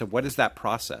properly. So what is that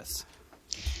process?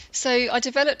 So I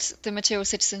developed the Material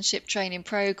Citizenship Training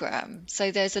Programme.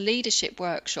 So there's a leadership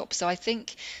workshop. So I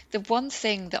think the one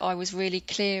thing that I was really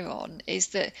clear on is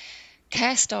that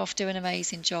care staff do an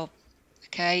amazing job.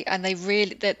 Okay, and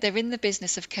they're in the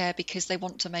business of care because they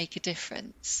want to make a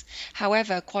difference.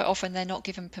 However, quite often they're not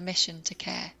given permission to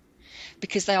care,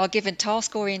 because they are given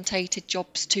task-orientated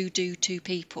jobs to do to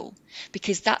people,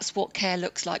 because that's what care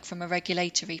looks like from a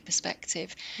regulatory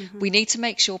perspective. Mm-hmm. We need to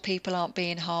make sure people aren't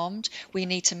being harmed. We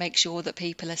need to make sure that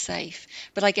people are safe.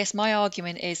 But I guess my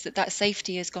argument is that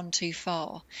safety has gone too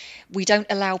far. We don't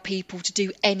allow people to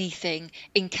do anything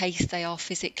in case they are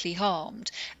physically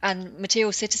harmed. And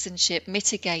material citizenship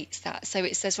mitigates that. So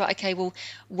it says, right, okay, well,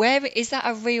 where is that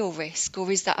a real risk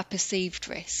or is that a perceived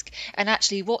risk? And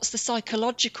actually, what's the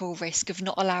psychological risk of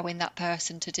not allowing that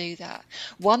person to do that?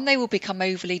 One, they will become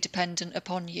overly dependent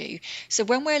upon you. So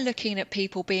when we're looking at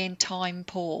people being time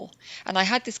poor, and I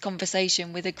had this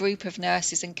conversation with a group of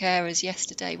nurses and carers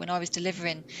yesterday when I was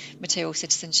delivering material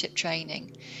citizenship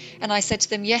training, and I said to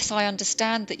them, yes, I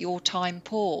understand that you're time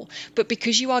poor, but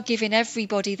because you are giving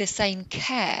everybody the same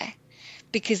care,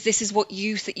 because this is what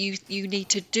you need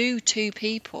to do to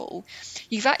people,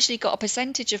 you've actually got a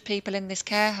percentage of people in this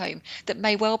care home that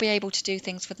may well be able to do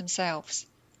things for themselves,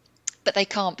 but they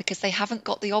can't because they haven't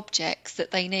got the objects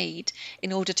that they need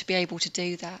in order to be able to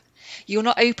do that. You're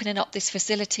not opening up this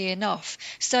facility enough.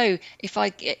 So if I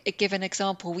give an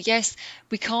example, yes,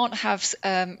 we can't have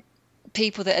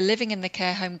people that are living in the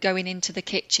care home going into the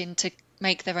kitchen to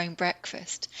make their own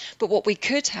breakfast. But what we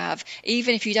could have,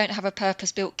 even if you don't have a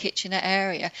purpose-built kitchenette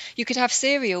area, you could have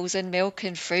cereals and milk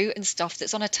and fruit and stuff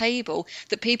that's on a table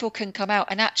that people can come out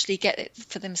and actually get it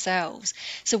for themselves.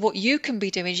 So what you can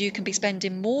be doing is you can be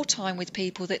spending more time with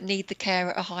people that need the care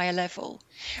at a higher level.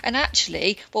 And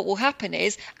actually what will happen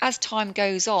is, as time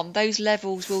goes on, those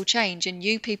levels will change and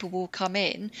new people will come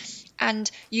in, and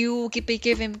you will be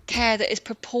given care that is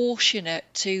proportionate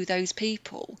to those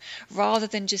people, rather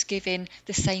than just giving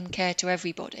the same care to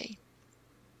everybody.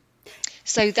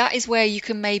 So that is where you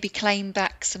can maybe claim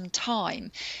back some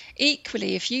time.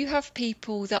 Equally, if you have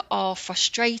people that are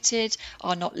frustrated,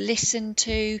 are not listened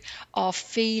to, are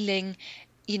feeling,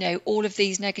 all of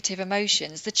these negative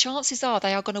emotions, the chances are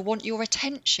they are going to want your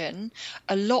attention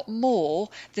a lot more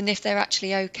than if they're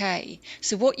actually okay.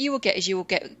 So what you will get is you will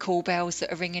get call bells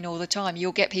that are ringing all the time.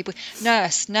 You'll get people,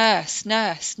 nurse, nurse,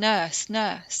 nurse, nurse,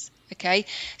 nurse. Okay,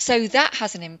 so that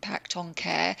has an impact on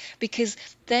care, because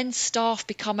then staff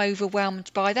become overwhelmed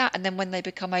by that, and then when they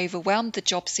become overwhelmed, the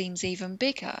job seems even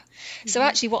bigger. So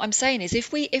actually what I'm saying is,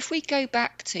 if we go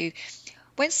back to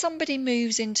when somebody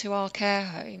moves into our care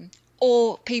home,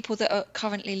 or people that are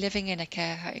currently living in a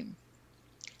care home,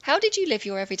 how did you live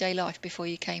your everyday life before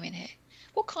you came in here?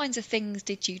 What kinds of things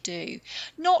did you do?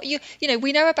 Not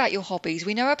we know about your hobbies,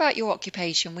 we know about your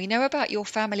occupation, we know about your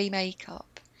family makeup.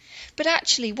 But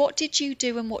actually, what did you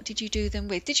do and what did you do them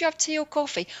with? Did you have tea or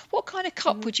coffee? What kind of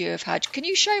cup would you have had? Can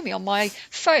you show me on my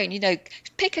phone,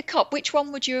 pick a cup, which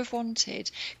one would you have wanted?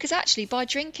 Because actually, by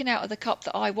drinking out of the cup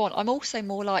that I want, I'm also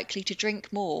more likely to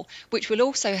drink more, which will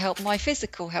also help my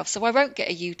physical health. So I won't get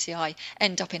a UTI,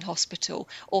 end up in hospital,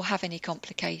 or have any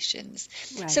complications.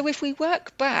 Right. So if we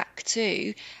work back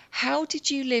to, how did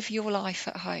you live your life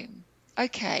at home?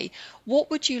 Okay,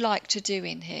 what would you like to do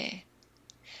in here?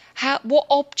 What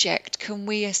object can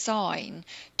we assign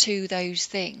to those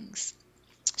things?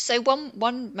 So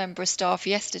one member of staff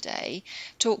yesterday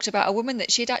talked about a woman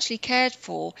that she'd actually cared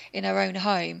for in her own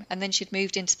home, and then she'd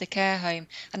moved into the care home,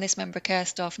 and this member of care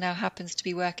staff now happens to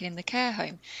be working in the care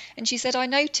home. And she said, I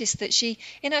noticed that she,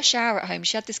 in her shower at home,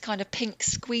 she had this kind of pink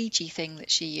squeegee thing that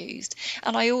she used,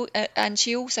 and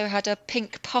she also had a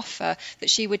pink puffer that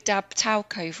she would dab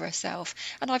talc over herself.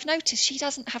 And I've noticed she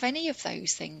doesn't have any of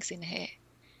those things in here.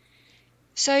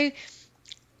 So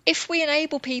if we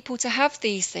enable people to have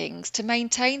these things, to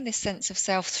maintain this sense of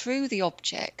self through the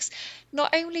objects,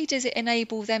 not only does it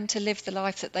enable them to live the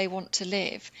life that they want to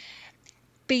live,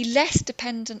 be less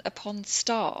dependent upon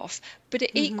staff, but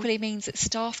it equally means that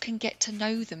staff can get to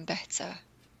know them better.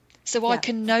 So I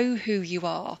can know who you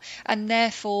are, and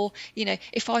therefore,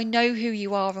 if I know who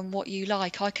you are and what you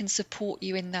like, I can support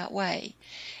you in that way.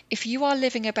 If you are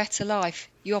living a better life,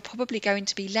 you are probably going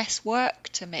to be less work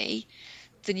to me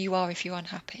than you are if you're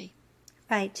unhappy.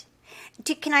 Right.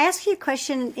 Can I ask you a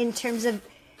question in terms of,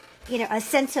 a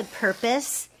sense of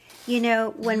purpose?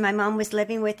 When my mom was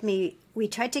living with me, we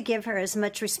tried to give her as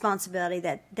much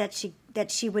responsibility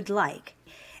that she would like.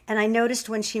 And I noticed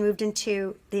when she moved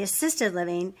into the assisted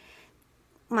living,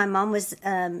 my mom was,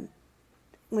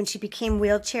 when she became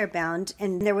wheelchair bound,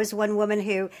 and there was one woman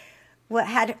who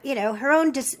had, her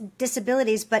own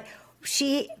disabilities, but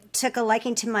she took a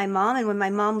liking to my mom, and when my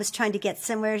mom was trying to get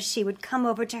somewhere, she would come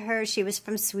over to her. She was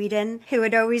from Sweden, who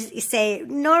would always say,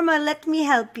 Norma, let me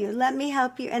help you.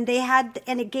 And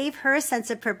it gave her a sense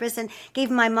of purpose, and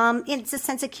gave my mom, it's a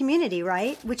sense of community,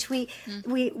 right? Which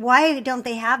why don't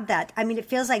they have that? I mean, it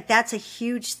feels like that's a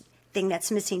huge thing that's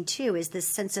missing too, is this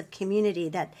sense of community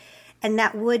that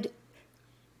would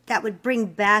bring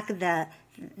back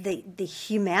the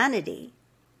humanity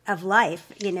of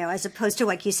life, as opposed to,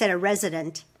 like you said, a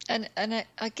resident. And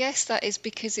I guess that is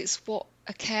because it's what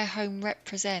a care home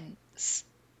represents.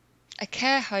 A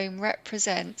care home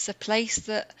represents a place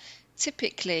that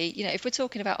typically, if we're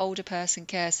talking about older person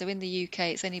care, so in the UK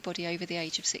it's anybody over the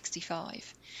age of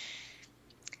 65.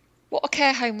 What a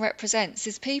care home represents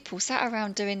is people sat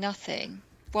around doing nothing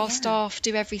while staff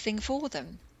do everything for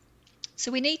them.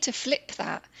 So we need to flip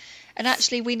that, and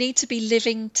actually we need to be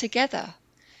living together.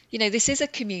 This is a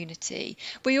community.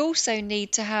 We also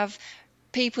need to have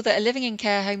people that are living in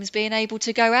care homes being able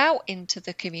to go out into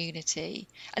the community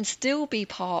and still be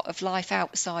part of life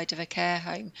outside of a care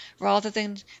home, rather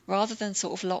than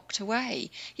sort of locked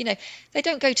away. They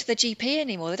don't go to the GP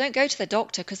anymore. They don't go to the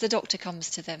doctor because the doctor comes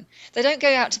to them. They don't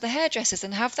go out to the hairdressers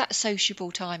and have that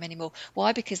sociable time anymore.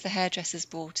 Why? Because the hairdresser's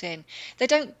brought in. They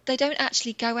don't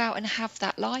actually go out and have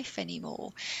that life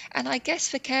anymore. And I guess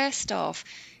for care staff,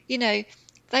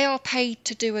 they are paid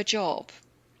to do a job.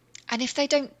 And if they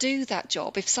don't do that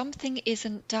job, if something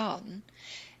isn't done,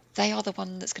 they are the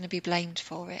one that's going to be blamed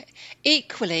for it.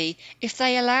 Equally, if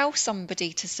they allow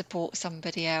somebody to support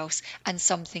somebody else and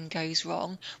something goes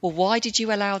wrong, well, why did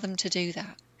you allow them to do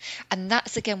that? And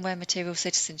that's again where material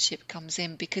citizenship comes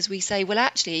in, because we say, well,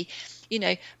 actually,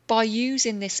 by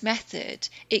using this method,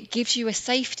 it gives you a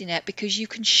safety net, because you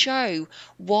can show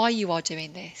why you are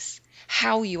doing this,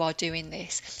 how you are doing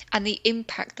this, and the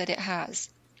impact that it has.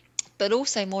 But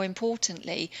also, more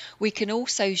importantly, we can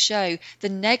also show the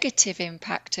negative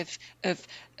impact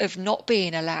of not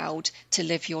being allowed to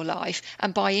live your life.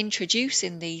 And by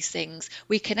introducing these things,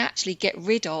 we can actually get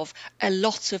rid of a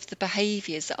lot of the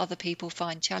behaviours that other people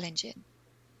find challenging.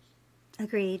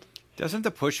 Agreed. Doesn't the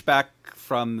pushback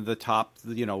from the top,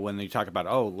 when they talk about,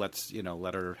 let's,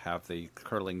 let her have the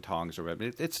curling tongs or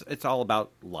whatever, it's all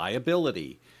about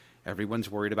liability. Everyone's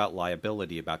worried about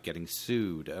liability, about getting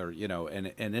sued, or,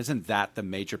 and isn't that the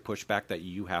major pushback that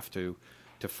you have to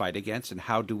fight against? And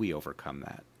how do we overcome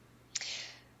that?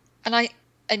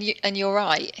 And you're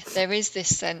right. There is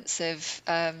this sense of,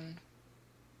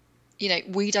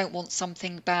 we don't want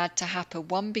something bad to happen.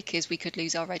 One, because we could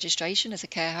lose our registration as a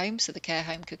care home, so the care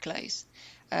home could close.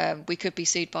 We could be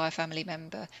sued by a family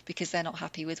member because they're not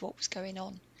happy with what was going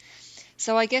on.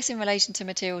 So I guess in relation to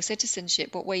material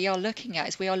citizenship, what we are looking at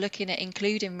is we are looking at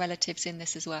including relatives in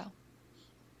this as well.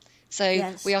 So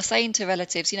yes. We are saying to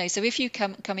relatives, so if you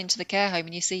come into the care home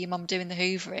and you see your mum doing the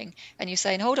hoovering and you're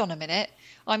saying, hold on a minute,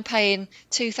 I'm paying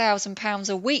 £2,000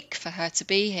 a week for her to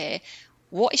be here.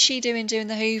 What is she doing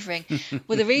the hoovering?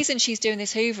 Well, the reason she's doing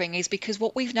this hoovering is because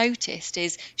what we've noticed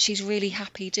is she's really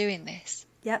happy doing this.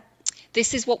 Yep.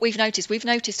 This is what we've noticed. We've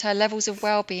noticed her levels of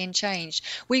well-being changed.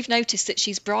 We've noticed that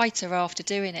she's brighter after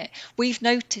doing it. We've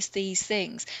noticed these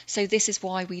things. So this is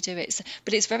why we do it.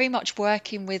 But it's very much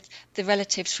working with the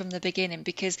relatives from the beginning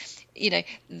because,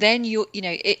 then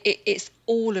it's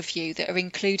all of you that are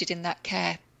included in that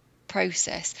care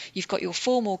process. You've got your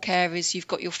formal carers, you've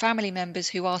got your family members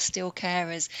who are still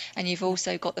carers, and you've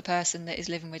also got the person that is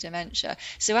living with dementia.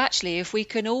 So actually, if we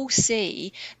can all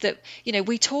see that,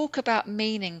 we talk about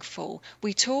meaningful,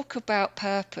 we talk about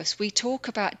purpose, we talk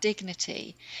about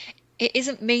dignity. It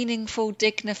isn't meaningful,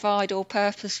 dignified or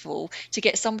purposeful to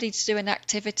get somebody to do an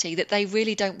activity that they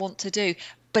really don't want to do,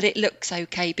 but it looks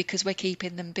okay because we're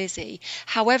keeping them busy.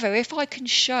 However, if I can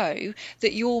show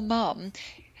that your mum,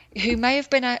 who may have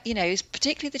been,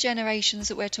 particularly the generations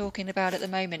that we're talking about at the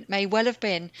moment, may well have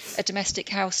been a domestic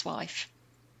housewife.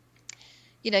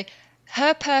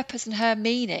 Her purpose and her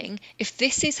meaning, if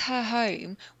this is her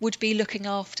home, would be looking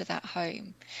after that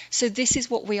home. So this is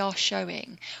what we are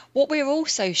showing. What we're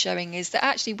also showing is that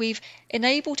actually we've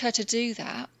enabled her to do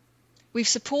that. We've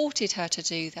supported her to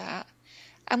do that.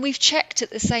 And we've checked at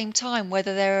the same time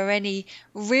whether there are any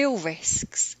real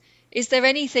risks. Is there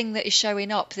anything that is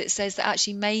showing up that says that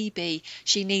actually maybe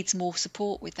she needs more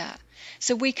support with that?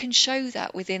 So we can show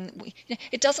that within,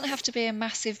 it doesn't have to be a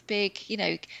massive, big,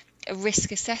 a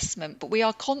risk assessment, but we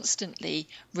are constantly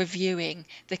reviewing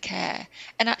the care.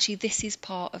 And actually this is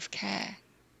part of care.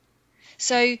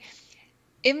 So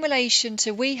in relation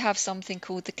to, we have something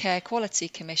called the Care Quality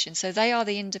Commission. So they are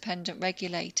the independent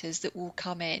regulators that will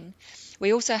come in.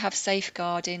 We also have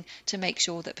safeguarding to make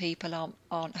sure that people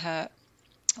aren't hurt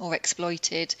or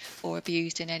exploited or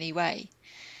abused in any way.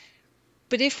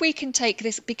 But if we can take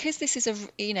this, because this is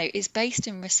it's based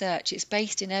in research, it's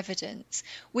based in evidence,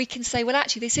 we can say, well,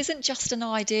 actually, this isn't just an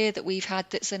idea that we've had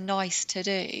that's a nice to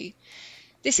do.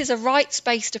 This is a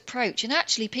rights-based approach, and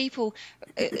actually people,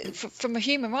 from a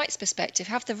human rights perspective,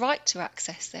 have the right to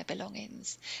access their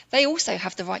belongings. They also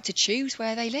have the right to choose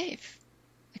where they live.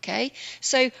 Okay,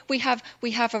 so we have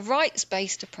a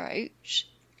rights-based approach.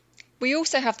 We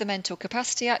also have the Mental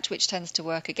Capacity Act, which tends to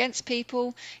work against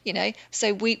people,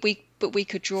 so but we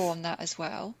could draw on that as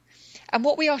well. And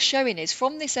what we are showing is,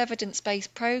 from this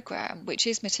evidence-based programme, which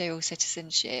is material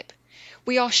citizenship,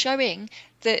 we are showing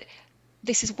that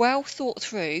this is well thought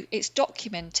through, it's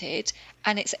documented,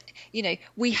 and it's,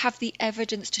 we have the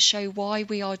evidence to show why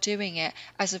we are doing it,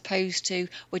 as opposed to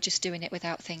we're just doing it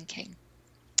without thinking.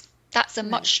 That's a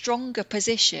much stronger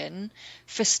position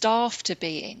for staff to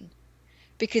be in.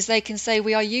 Because they can say,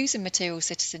 we are using material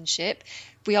citizenship,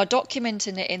 we are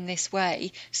documenting it in this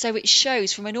way, so it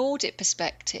shows from an audit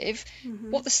perspective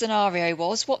what the scenario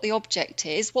was, what the object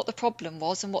is, what the problem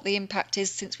was, and what the impact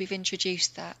is since we've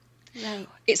introduced that. Right.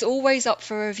 It's always up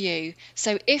for review.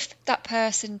 So if that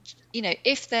person,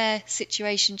 if their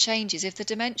situation changes, if the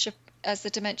dementia, as the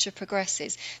dementia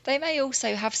progresses, they may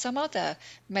also have some other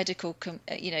medical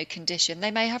condition.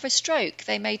 They may have a stroke,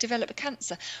 they may develop a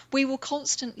cancer. We will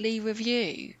constantly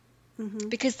review,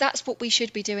 because that's what we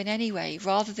should be doing anyway,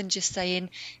 rather than just saying,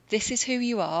 this is who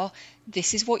you are,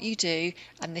 this is what you do,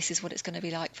 and this is what it's going to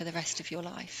be like for the rest of your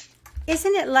life.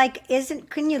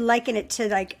 Couldn't you liken it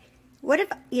to, what if,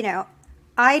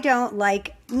 I don't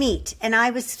like meat, and I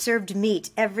was served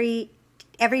meat every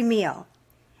meal,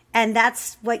 and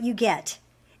that's what you get,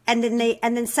 and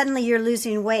then suddenly you're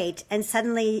losing weight, and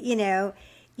suddenly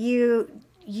you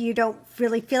you don't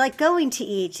really feel like going to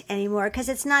eat anymore because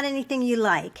it's not anything you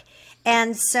like.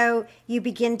 And so you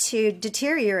begin to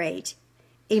deteriorate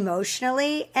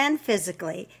emotionally and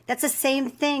physically. That's the same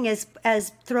thing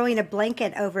as throwing a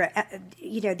blanket over,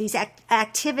 these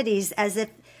activities as if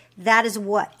that is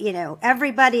what,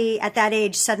 everybody at that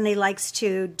age suddenly likes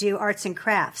to do arts and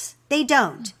crafts. They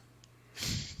don't.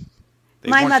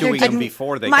 My mother didn't.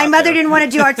 Before they my got mother there. didn't want to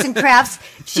do arts and crafts.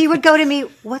 She would go to me,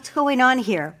 "What's going on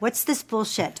here? What's this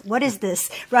bullshit? What is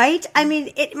this?" Right? I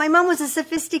mean, my mom was a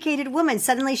sophisticated woman.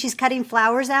 Suddenly, she's cutting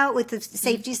flowers out with the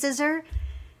safety scissor.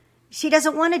 She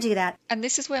doesn't want to do that. And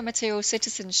this is where material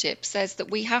citizenship says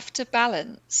that we have to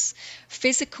balance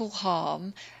physical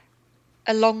harm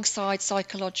alongside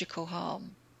psychological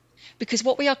harm, because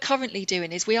what we are currently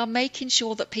doing is we are making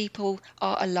sure that people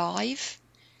are alive,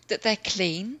 that they're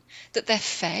clean, that they're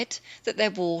fed, that they're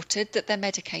watered, that they're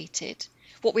medicated.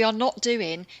 What we are not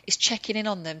doing is checking in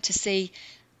on them to see,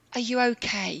 are you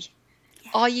okay?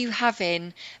 Yeah. Are you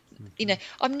having,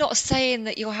 I'm not saying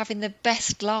that you're having the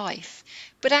best life,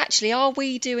 but actually, are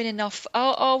we doing enough?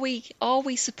 Are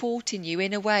we supporting you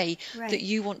in a way that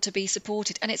you want to be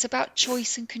supported? And it's about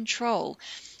choice and control.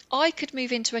 I could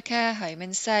move into a care home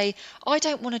and say, I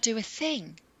don't want to do a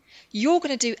thing. You're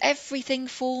going to do everything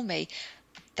for me.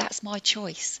 That's my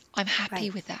choice. I'm happy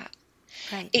with that.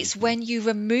 Right. It's when you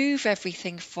remove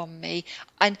everything from me,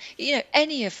 and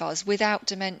any of us without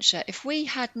dementia, if we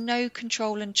had no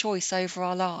control and choice over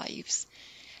our lives,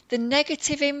 the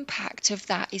negative impact of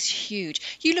that is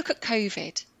huge. You look at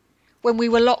COVID, when we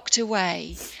were locked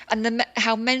away, and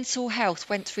how mental health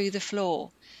went through the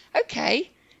floor. Okay,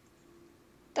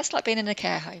 that's like being in a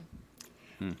care home.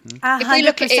 If we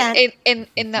look at it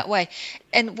in that way.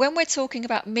 And when we're talking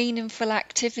about meaningful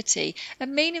activity, a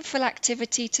meaningful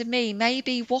activity to me may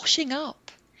be washing up.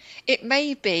 It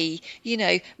may be,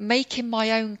 making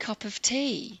my own cup of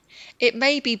tea. It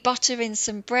may be buttering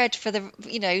some bread for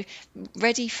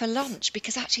ready for lunch,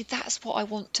 because actually that's what I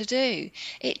want to do.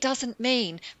 It doesn't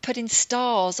mean putting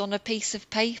stars on a piece of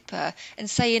paper and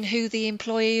saying who the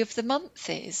employee of the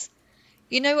month is.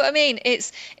 You know what I mean?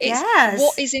 It's yes,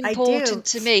 what is important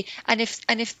to me. And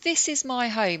if this is my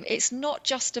home, it's not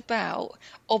just about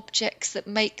objects that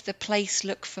make the place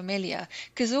look familiar.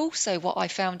 Because also what I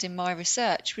found in my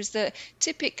research was that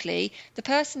typically the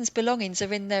person's belongings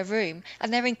are in their room,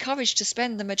 and they're encouraged to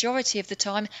spend the majority of the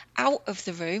time out of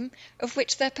the room of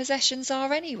which their possessions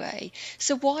are anyway.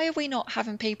 So why are we not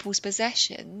having people's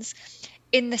possessions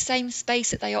in the same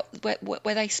space that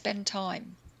where they spend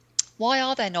time? Why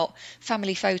are there not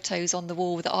family photos on the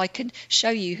wall that I can show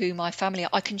you who my family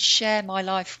are? I can share my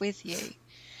life with you.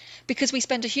 Because we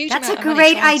spend a huge amount of money.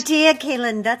 That's a great idea,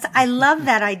 Kaylin. I love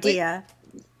that idea.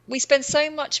 We spend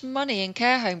so much money in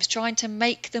care homes trying to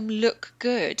make them look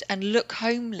good and look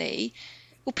homely.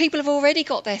 Well, people have already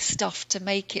got their stuff to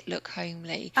make it look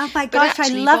homely. Oh my gosh, I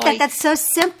love that. That's so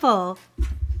simple.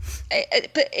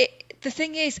 The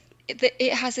thing is, that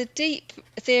it has a deep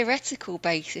theoretical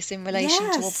basis in relation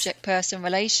to object-person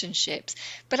relationships,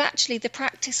 but actually the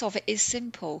practice of it is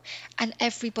simple and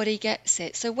everybody gets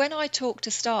it. So when I talk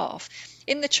to staff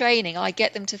in the training, I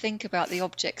get them to think about the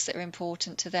objects that are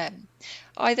important to them.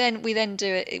 We then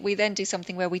do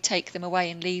something where we take them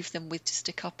away and leave them with just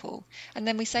a couple, and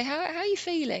then we say, how are you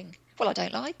feeling? Well, I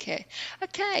don't like it.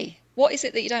 Okay. What is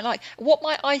it that you don't like? What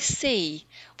might I see?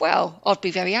 Well, I'd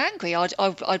be very angry.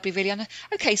 I'd be really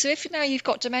okay, so if now you've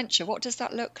got dementia, what does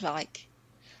that look like?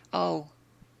 Oh,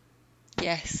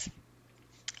 yes.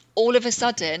 All of a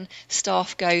sudden,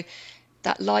 staff go,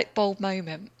 that light bulb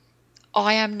moment.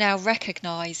 I am now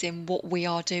recognising what we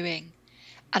are doing,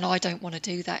 and I don't want to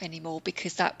do that anymore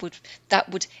because that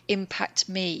would impact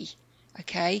me.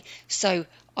 Okay, so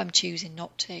I'm choosing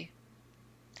not to.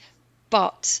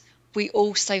 But we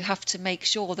also have to make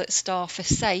sure that staff are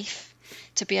safe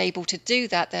to be able to do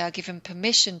that. They are given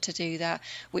permission to do that,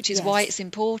 which is why it's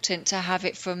important to have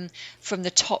it from the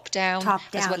top down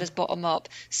as well as bottom up.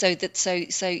 So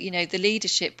the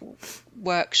leadership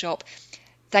workshop,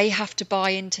 they have to buy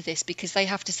into this because they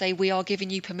have to say, we are giving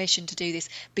you permission to do this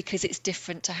because it's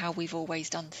different to how we've always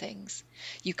done things.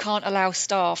 You can't allow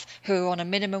staff who are on a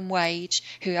minimum wage,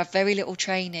 who have very little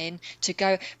training, to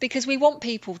go, because we want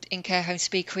people in care homes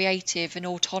to be creative and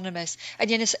autonomous. And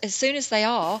yet as soon as they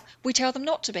are, we tell them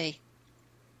not to be,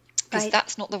 because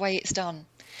that's not the way it's done.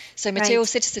 So material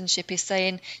citizenship is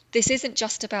saying, this isn't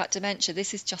just about dementia,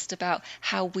 this is just about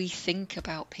how we think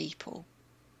about people.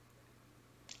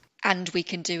 And we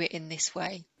can do it in this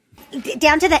way.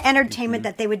 Down to the entertainment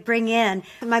that they would bring in.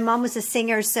 My mom was a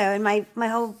singer, and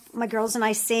my girls and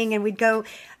I sing, and we'd go.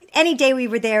 any day we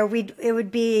were there, it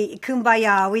would be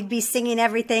kumbaya. We'd be singing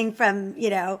everything from,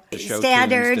 show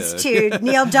standards tunes to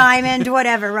Neil Diamond,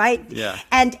 whatever, right? Yeah.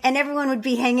 And everyone would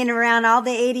be hanging around, all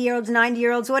the 80-year-olds,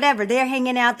 90-year-olds, whatever. They're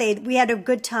hanging out. We had a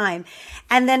good time.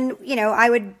 And then,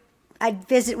 I'd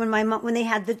visit when they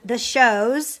had the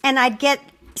shows, and I'd get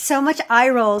so much eye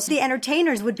rolls. The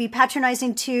entertainers would be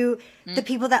patronizing to the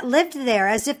people that lived there,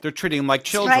 as if they're treating them like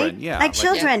children. right? Yeah. Like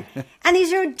children. And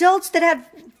these are adults that have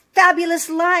fabulous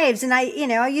lives. And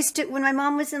I used to, when my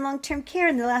mom was in long-term care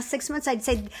in the last 6 months, I'd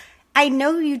say, I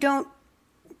know you don't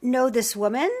know this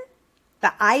woman,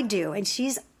 but I do. And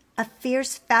she's a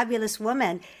fierce, fabulous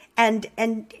woman.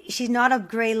 And she's not a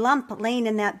gray lump laying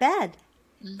in that bed.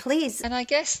 Please. And I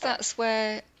guess that's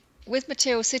where, with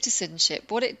material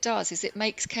citizenship, what it does is it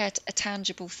makes care a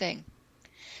tangible thing.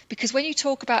 Because when you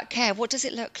talk about care, what does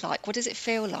it look like? What does it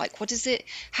feel like?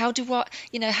 How do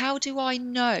I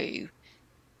know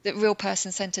that real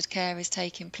person-centered care is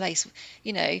taking place?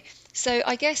 So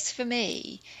I guess for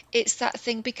me, it's that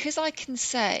thing, because I can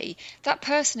say that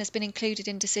person has been included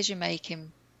in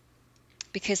decision-making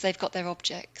because they've got their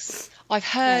objects. I've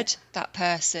heard that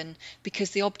person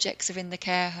because the objects are in the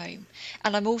care home.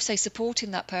 And I'm also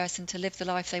supporting that person to live the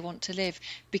life they want to live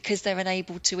because they're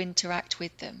unable to interact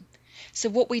with them. So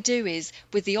what we do is,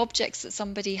 with the objects that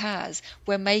somebody has,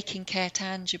 we're making care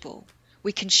tangible.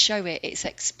 We can show it, it's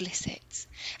explicit.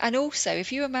 And also,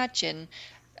 if you imagine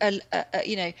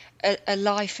a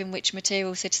life in which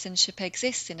material citizenship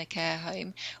exists in a care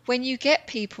home, when you get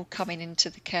people coming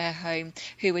into the care home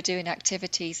who are doing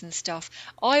activities and stuff,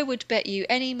 I would bet you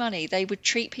any money they would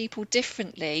treat people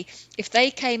differently if they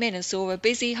came in and saw a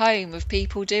busy home of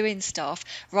people doing stuff,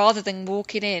 rather than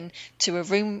walking in to a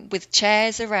room with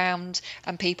chairs around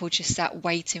and people just sat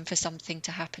waiting for something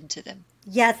to happen to them.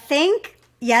 You think.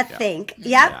 Yep.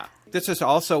 Yeah. This is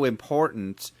also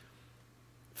important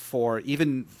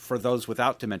even for those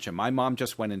without dementia. My mom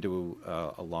just went into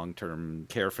a long-term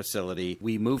care facility.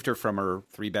 We moved her from her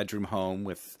 3-bedroom home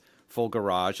with full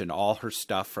garage and all her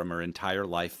stuff from her entire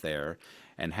life there,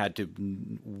 and had to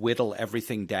whittle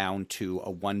everything down to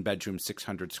a 1-bedroom,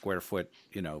 600 square foot,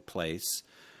 place.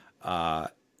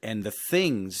 And the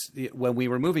things, when we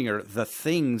were moving her, the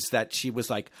things that she was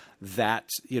like,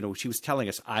 she was telling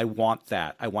us, I want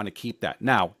that. I want to keep that.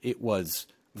 Now, it was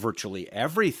virtually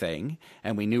everything,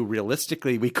 and we knew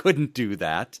realistically we couldn't do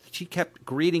that. She kept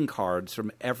greeting cards from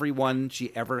everyone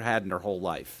she ever had in her whole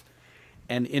life.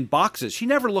 And in boxes, she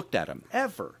never looked at them,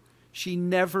 ever. She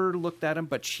never looked at them,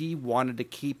 but she wanted to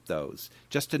keep those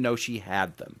just to know she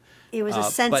had them. It was a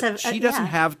sense of she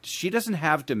doesn't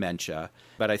have dementia,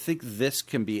 but I think this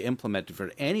can be implemented for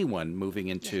anyone moving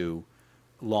into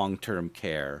long-term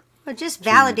care. Well, it just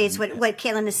validates what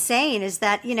Caitlin is saying, is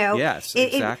that, yes,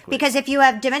 exactly. Because if you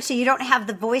have dementia, you don't have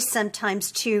the voice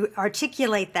sometimes to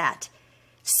articulate that.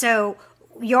 So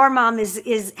your mom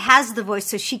has the voice,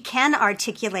 so she can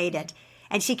articulate it,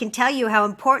 and she can tell you how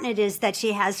important it is that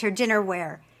she has her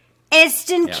dinnerware,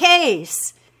 just in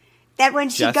case that when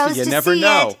she goes to see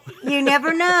it, you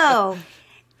never know.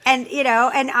 And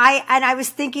I was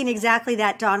thinking exactly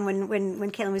that, Dawn, when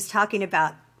Caitlin was talking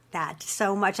about that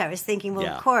so much. I was thinking, well,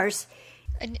 of course.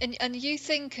 And you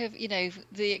think of,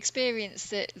 the experience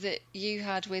that you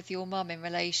had with your mum in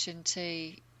relation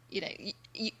to,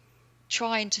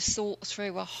 trying to sort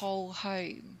through a whole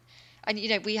home. And,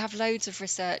 we have loads of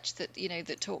research that,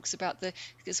 that talks about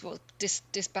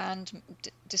disbandment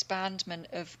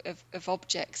of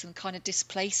objects and kind of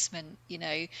displacement,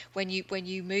 when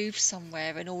you move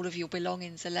somewhere and all of your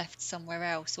belongings are left somewhere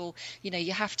else, or,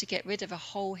 you have to get rid of a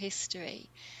whole history.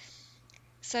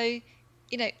 So,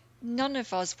 none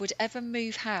of us would ever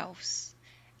move house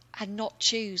and not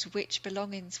choose which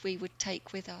belongings we would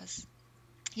take with us.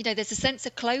 There's a sense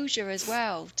of closure as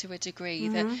well, to a degree,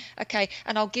 that, okay,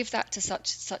 and I'll give that to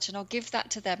such, and I'll give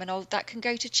that to them, and that can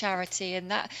go to charity,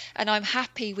 and I'm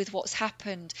happy with what's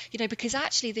happened, because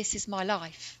actually this is my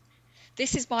life.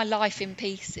 This is my life in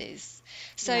pieces.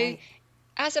 So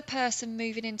as a person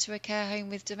moving into a care home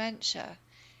with dementia,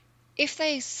 if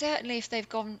they've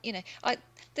gone,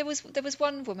 there was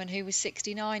one woman who was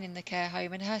 69 in the care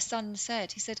home, and her son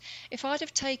said, if I'd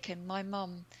have taken my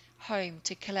mum home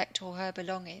to collect all her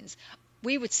belongings,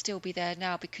 we would still be there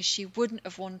now, because she wouldn't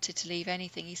have wanted to leave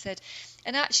anything. He said,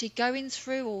 and actually going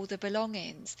through all the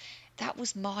belongings, that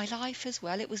was my life as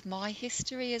well. It was my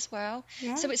history as well.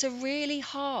 Yeah. So it's a really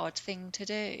hard thing to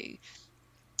do.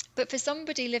 But for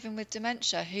somebody living with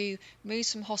dementia who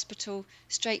moves from hospital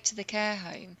straight to the care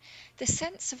home, the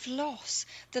sense of loss,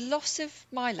 the loss of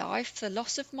my life, the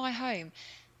loss of my home,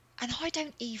 and I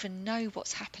don't even know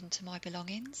what's happened to my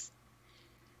belongings.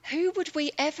 who would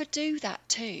we ever do that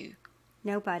to?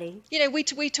 Nobody. You know,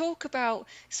 we talk about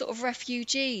sort of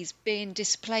refugees being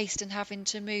displaced and having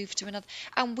to move to another,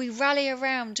 and we rally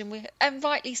around, and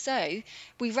rightly so,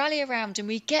 we rally around and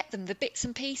we get them the bits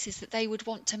and pieces that they would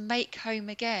want to make home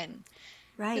again.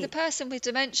 Right. With a person with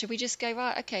dementia, we just go,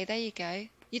 right, okay, there you go.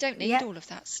 You don't need Yep. all of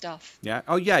that stuff. Yeah.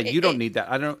 Oh, yeah. You don't need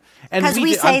that. I don't. And 'Cause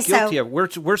we I'm say guilty so.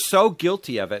 of. We're so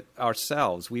guilty of it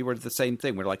ourselves. We were the same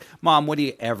thing. We're like, Mom, what are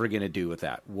you ever going to do with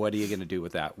that? What are you going to do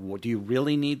with that? Do you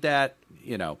really need that?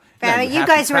 You know. Farrah, No, you have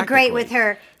to guys were great practically. with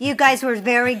her. You guys were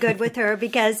very good with her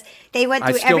because they went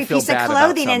I through still every feel piece of bad about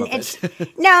clothing, some and of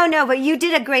it. no, but you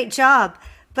did a great job.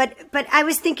 But I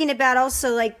was thinking about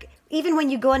also, like, even when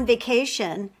you go on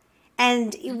vacation,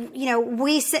 and you know,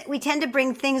 we tend to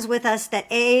bring things with us that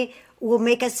will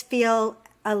make us feel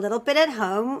a little bit at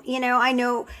home. You know, I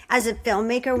know as a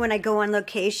filmmaker, when I go on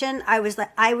location, I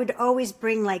would always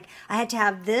bring, like, I had to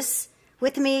have this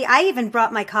with me. I even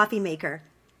brought my coffee maker,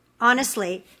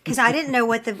 honestly, because I didn't know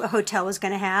what the hotel was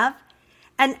going to have.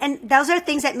 And those are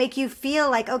things that make you feel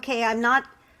like, okay, I'm not,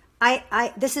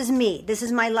 this is me. This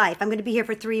is my life. I'm going to be here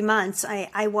for 3 months.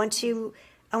 I want to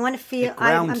feel, It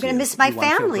I'm grounds going to you. miss my You want to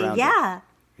feel family. grounded. Yeah.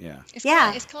 Yeah.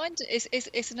 Yeah.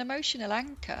 It's an emotional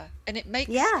anchor, and it makes,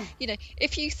 Yeah. you know,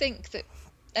 if you think that,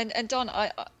 and Don,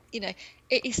 I you know,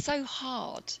 it is so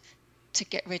hard to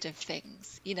get rid of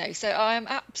things, you know, so I am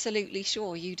absolutely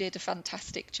sure you did a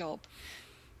fantastic job.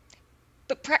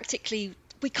 But practically,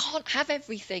 we can't have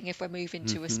everything if we're moving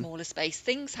to a smaller space.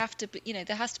 Things have to be, you know,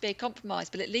 there has to be a compromise,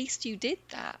 but at least you did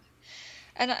that.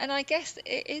 And I guess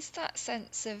it is that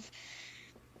sense of,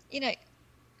 you know,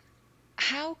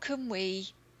 how can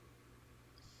we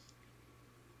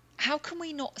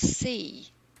not see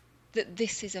that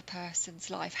this is a person's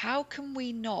life? How can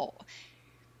we not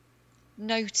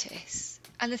notice?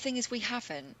 And the thing is, we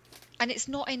haven't. And it's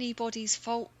not anybody's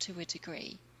fault to a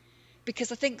degree,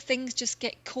 because I think things just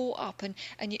get caught up and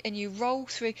you roll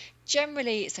through.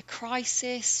 Generally, it's a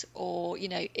crisis, or, you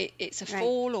know, it's a Right.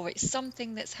 fall, or it's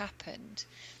something that's happened.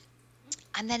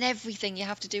 And then you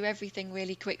have to do everything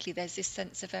really quickly. There's this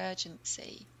sense of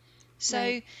urgency. So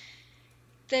Right.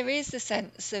 there is the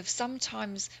sense of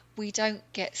sometimes we don't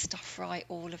get stuff right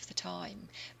all of the time.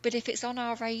 But if it's on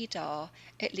our radar,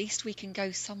 at least we can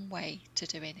go some way to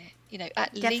doing it. You know,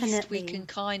 at least we Definitely. can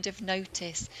kind of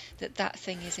notice that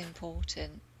thing is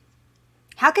important.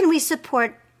 How can we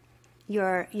support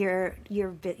your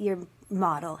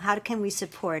model? How can we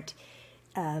support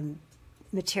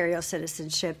material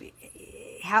citizenship?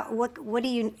 What do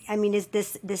you? I mean, is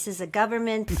this is a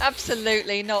government?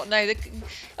 Absolutely not. No,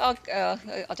 I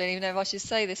don't even know if I should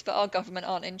say this, but our government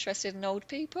aren't interested in old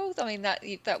people. I mean,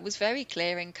 that was very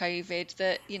clear in COVID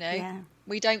that, you know, Yeah.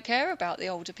 we don't care about the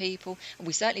older people, and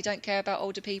we certainly don't care about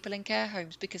older people in care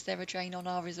homes because they're a drain on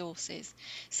our resources.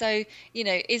 So, you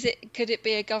know, could it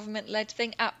be a government-led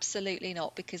thing? Absolutely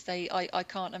not, because I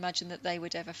can't imagine that they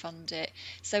would ever fund it.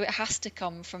 So it has to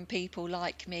come from people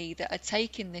like me that are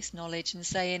taking this knowledge and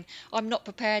saying, I'm not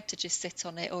prepared to just sit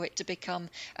on it or it to become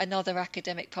another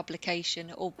academic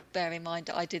publication, or bear in mind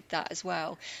that I did that as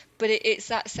well. But it's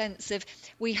that sense of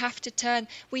we have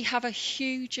a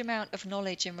huge amount of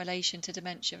knowledge in relation to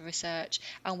dementia research,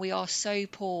 and we are so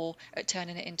poor at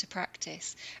turning it into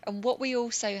practice. And what we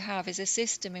also have is a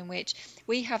system in which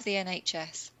we have the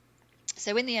NHS.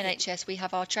 So in the NHS, we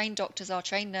have our trained doctors, our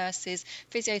trained nurses,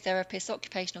 physiotherapists,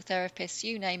 occupational therapists,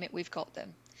 you name it, we've got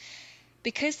them.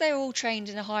 Because they're all trained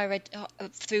in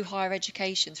through higher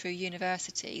education, through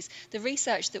universities, the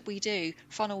research that we do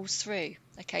funnels through.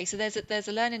 Okay, so there's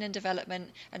a learning and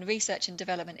development and research and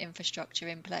development infrastructure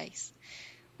in place.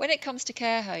 When it comes to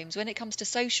care homes, when it comes to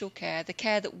social care, the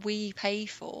care that we pay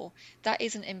for, that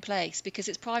isn't in place because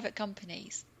it's private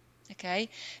companies. Okay,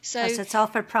 so it's all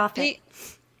for profit.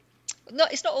 No,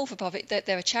 it's not all for profit.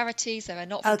 There are charities, there are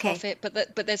not for profit,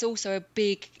 but there's also a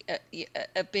big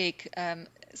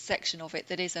section of it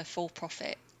that is a for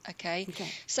profit. Okay,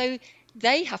 so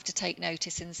they have to take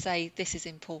notice and say this is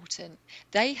important.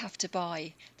 They have to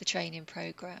buy the training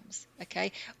programs.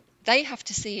 Okay, they have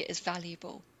to see it as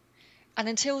valuable, and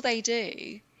until they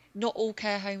do, not all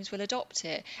care homes will adopt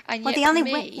it. And yet, for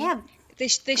me,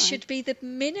 this should be the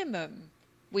minimum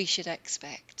we should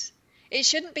expect. It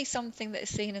shouldn't be something that is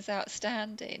seen as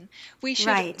outstanding.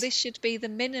 This should be the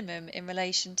minimum in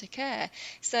relation to care.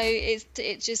 So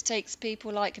it just takes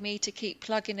people like me to keep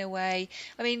plugging away.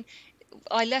 I mean,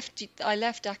 I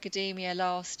left academia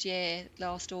last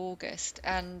August,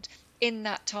 and in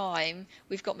that time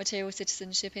we've got material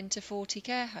citizenship into 40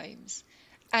 care homes.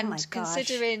 And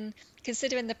considering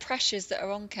the pressures that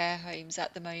are on care homes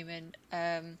at the moment,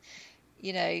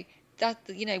 you know, that,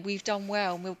 we've done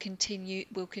well, and we'll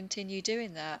continue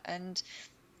doing that. And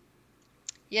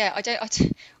yeah,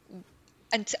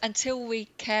 until we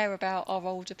care about our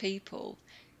older people,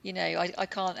 I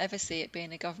can't ever see it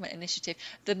being a government initiative.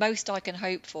 The most I can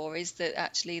hope for is that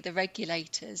actually the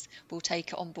regulators will take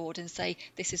it on board and say,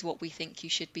 this is what we think you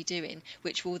should be doing,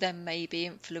 which will then maybe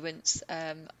influence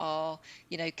our,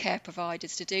 care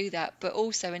providers to do that. But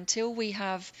also, until we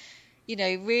have,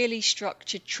 really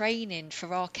structured training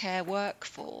for our care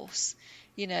workforce,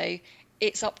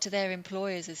 it's up to their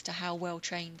employers as to how well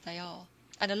trained they are.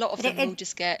 And a lot of them will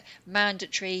just get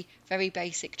mandatory, very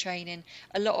basic training.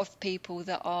 A lot of people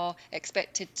that are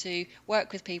expected to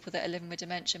work with people that are living with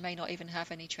dementia may not even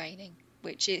have any training,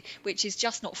 which is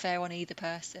just not fair on either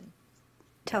person.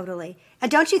 Totally.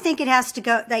 And don't you think it has to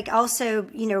go, also,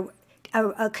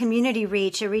 a community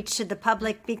reach, a reach to the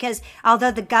public? Because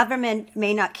although the government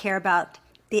may not care about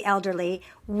the elderly,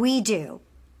 we do.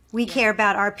 We care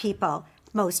about our people,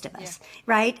 most of us,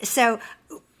 right? So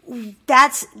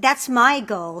that's my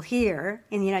goal here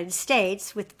in the United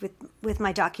States with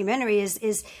my documentary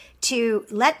is to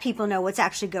let people know what's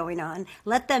actually going on.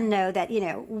 Let them know that,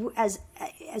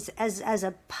 as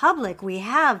a public, we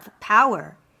have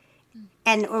power.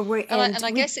 And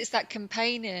I guess it's that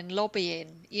campaigning and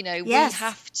lobbying. Yes.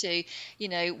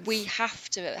 we have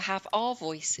to have our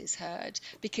voices heard,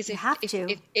 because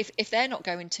if they're not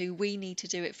going to, we need to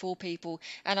do it for people.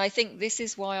 And I think this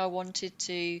is why I wanted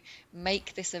to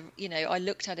make this I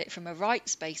looked at it from a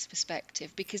rights-based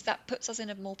perspective, because that puts us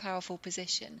in a more powerful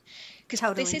position.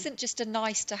 Because this isn't just a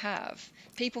nice to have.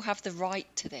 People have the right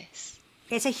to this.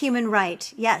 It's a human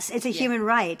right. Yes, it's a human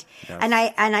right. Yes. And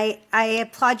I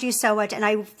applaud you so much. And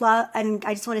I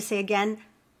just want to say again,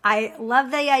 I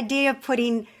love the idea of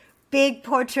putting big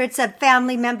portraits of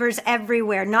family members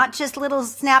everywhere, not just little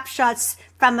snapshots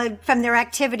from their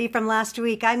activity from last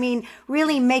week. I mean,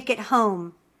 really make it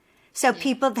home, so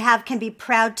people can be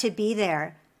proud to be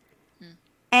there.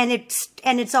 And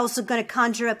it's also going to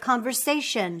conjure up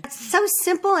conversation. It's so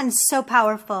simple and so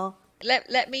powerful.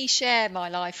 Let me share my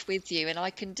life with you, and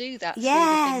I can do that through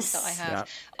the things that I have. Yeah.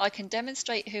 I can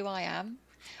demonstrate who I am.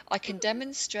 I can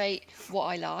demonstrate what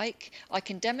I like. I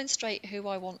can demonstrate who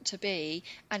I want to be,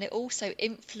 and it also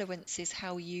influences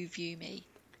how you view me.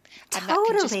 And that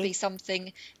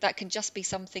can just be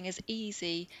something as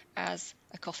easy as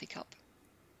a coffee cup.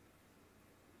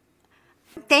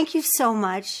 Thank you so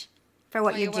much for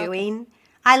what you're doing. Welcome.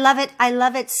 I love it. I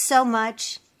love it so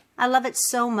much.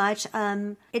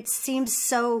 It seems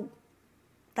so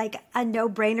like a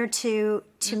no-brainer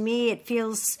to me. It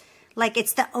feels like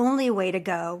it's the only way to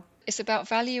go. It's about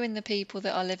valuing the people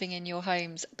that are living in your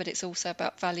homes, but it's also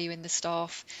about valuing the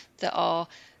staff that are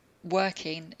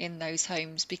working in those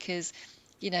homes, because,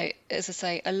 as I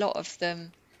say, a lot of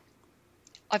them,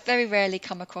 I very rarely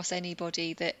come across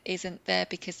anybody that isn't there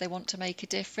because they want to make a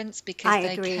difference, because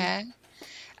they care.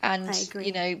 And,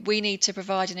 we need to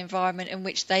provide an environment in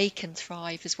which they can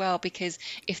thrive as well, because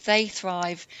if they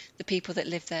thrive, the people that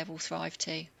live there will thrive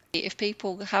too. If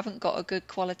people haven't got a good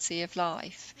quality of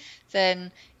life,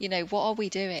 then, what are we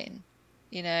doing?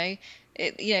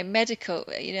 Medical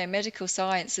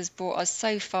science has brought us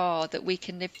so far that we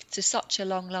can live to such a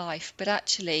long life. But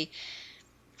actually,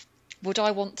 would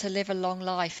I want to live a long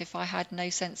life if I had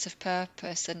no sense of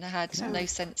purpose and had no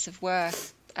sense of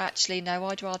worth? Actually, no,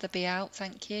 I'd rather be out,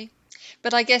 thank you.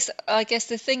 But I guess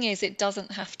the thing is, it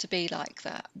doesn't have to be like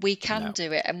that. We can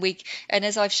do it, and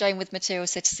as I've shown with material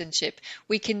citizenship,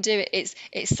 we can do it.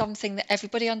 It's something that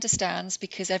everybody understands,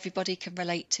 because everybody can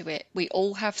relate to it. We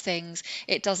all have things.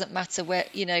 It doesn't matter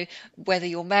whether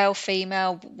you're male,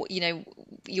 female,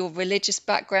 your religious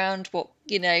background, what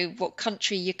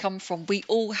country you come from. We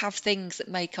all have things that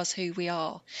make us who we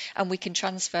are, and we can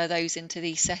transfer those into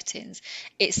these settings.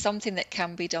 It's something that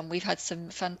can be done. We've had some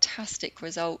fantastic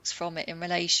results from it in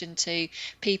relation to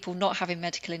people not having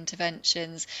medical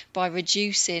interventions, by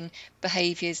reducing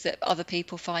behaviours that other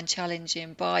people find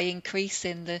challenging, by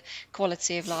increasing the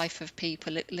quality of life of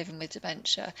people living with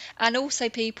dementia, and also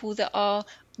people that are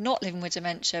not living with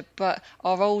dementia but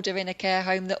are older in a care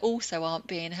home that also aren't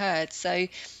being heard. So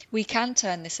we can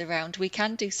turn this around. We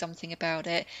can do something about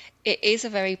it. It is a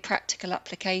very practical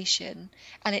application,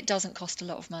 and it doesn't cost a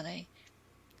lot of money.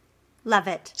 Love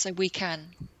it. So we can.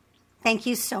 Thank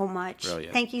you so much.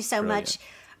 Brilliant. Thank you so much.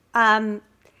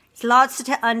 Lots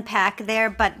to unpack there,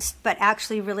 but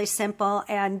actually really simple.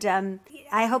 And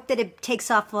I hope that it takes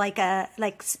off like a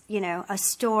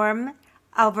storm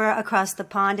over across the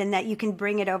pond, and that you can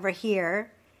bring it over here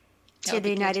to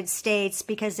the United States,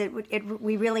 because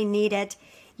we really need it.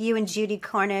 You and Judy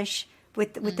Cornish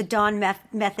with the Dawn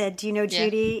method. Do you know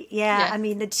Judy? Yeah. I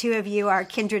mean, the two of you are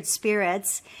kindred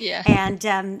spirits. Yeah.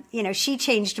 And, she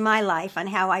changed my life on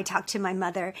how I talk to my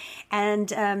mother. And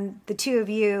the two of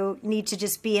you need to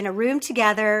just be in a room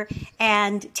together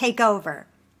and take over.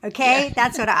 Okay,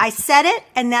 that's what I said it,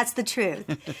 and that's the truth.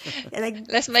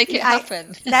 Let's make it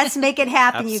happen. Let's make it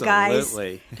happen, you guys.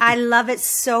 Absolutely. I love it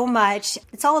so much.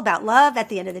 It's all about love at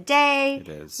the end of the day. It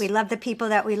is. We love the people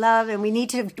that we love, and we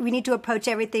need to approach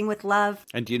everything with love.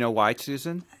 And do you know why,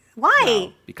 Susan? Why?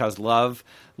 No, because love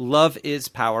is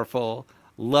powerful,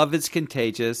 love is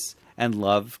contagious, and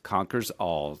love conquers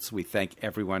all. So we thank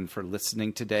everyone for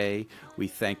listening today. We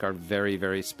thank our very,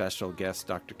 very special guest,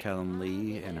 Dr. Kellen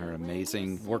Lee, and her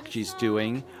amazing work she's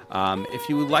doing. If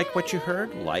you like what you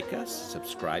heard, like us,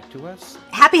 subscribe to us.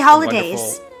 Happy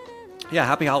holidays. Yeah,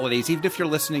 happy holidays, even if you're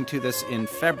listening to this in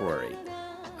February.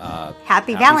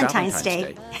 Happy Valentine's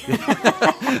Day.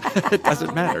 It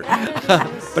doesn't matter.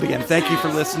 But again, thank you for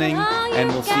listening, and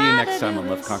we'll see you next time on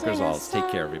Love Conquers All. Take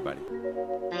care, everybody.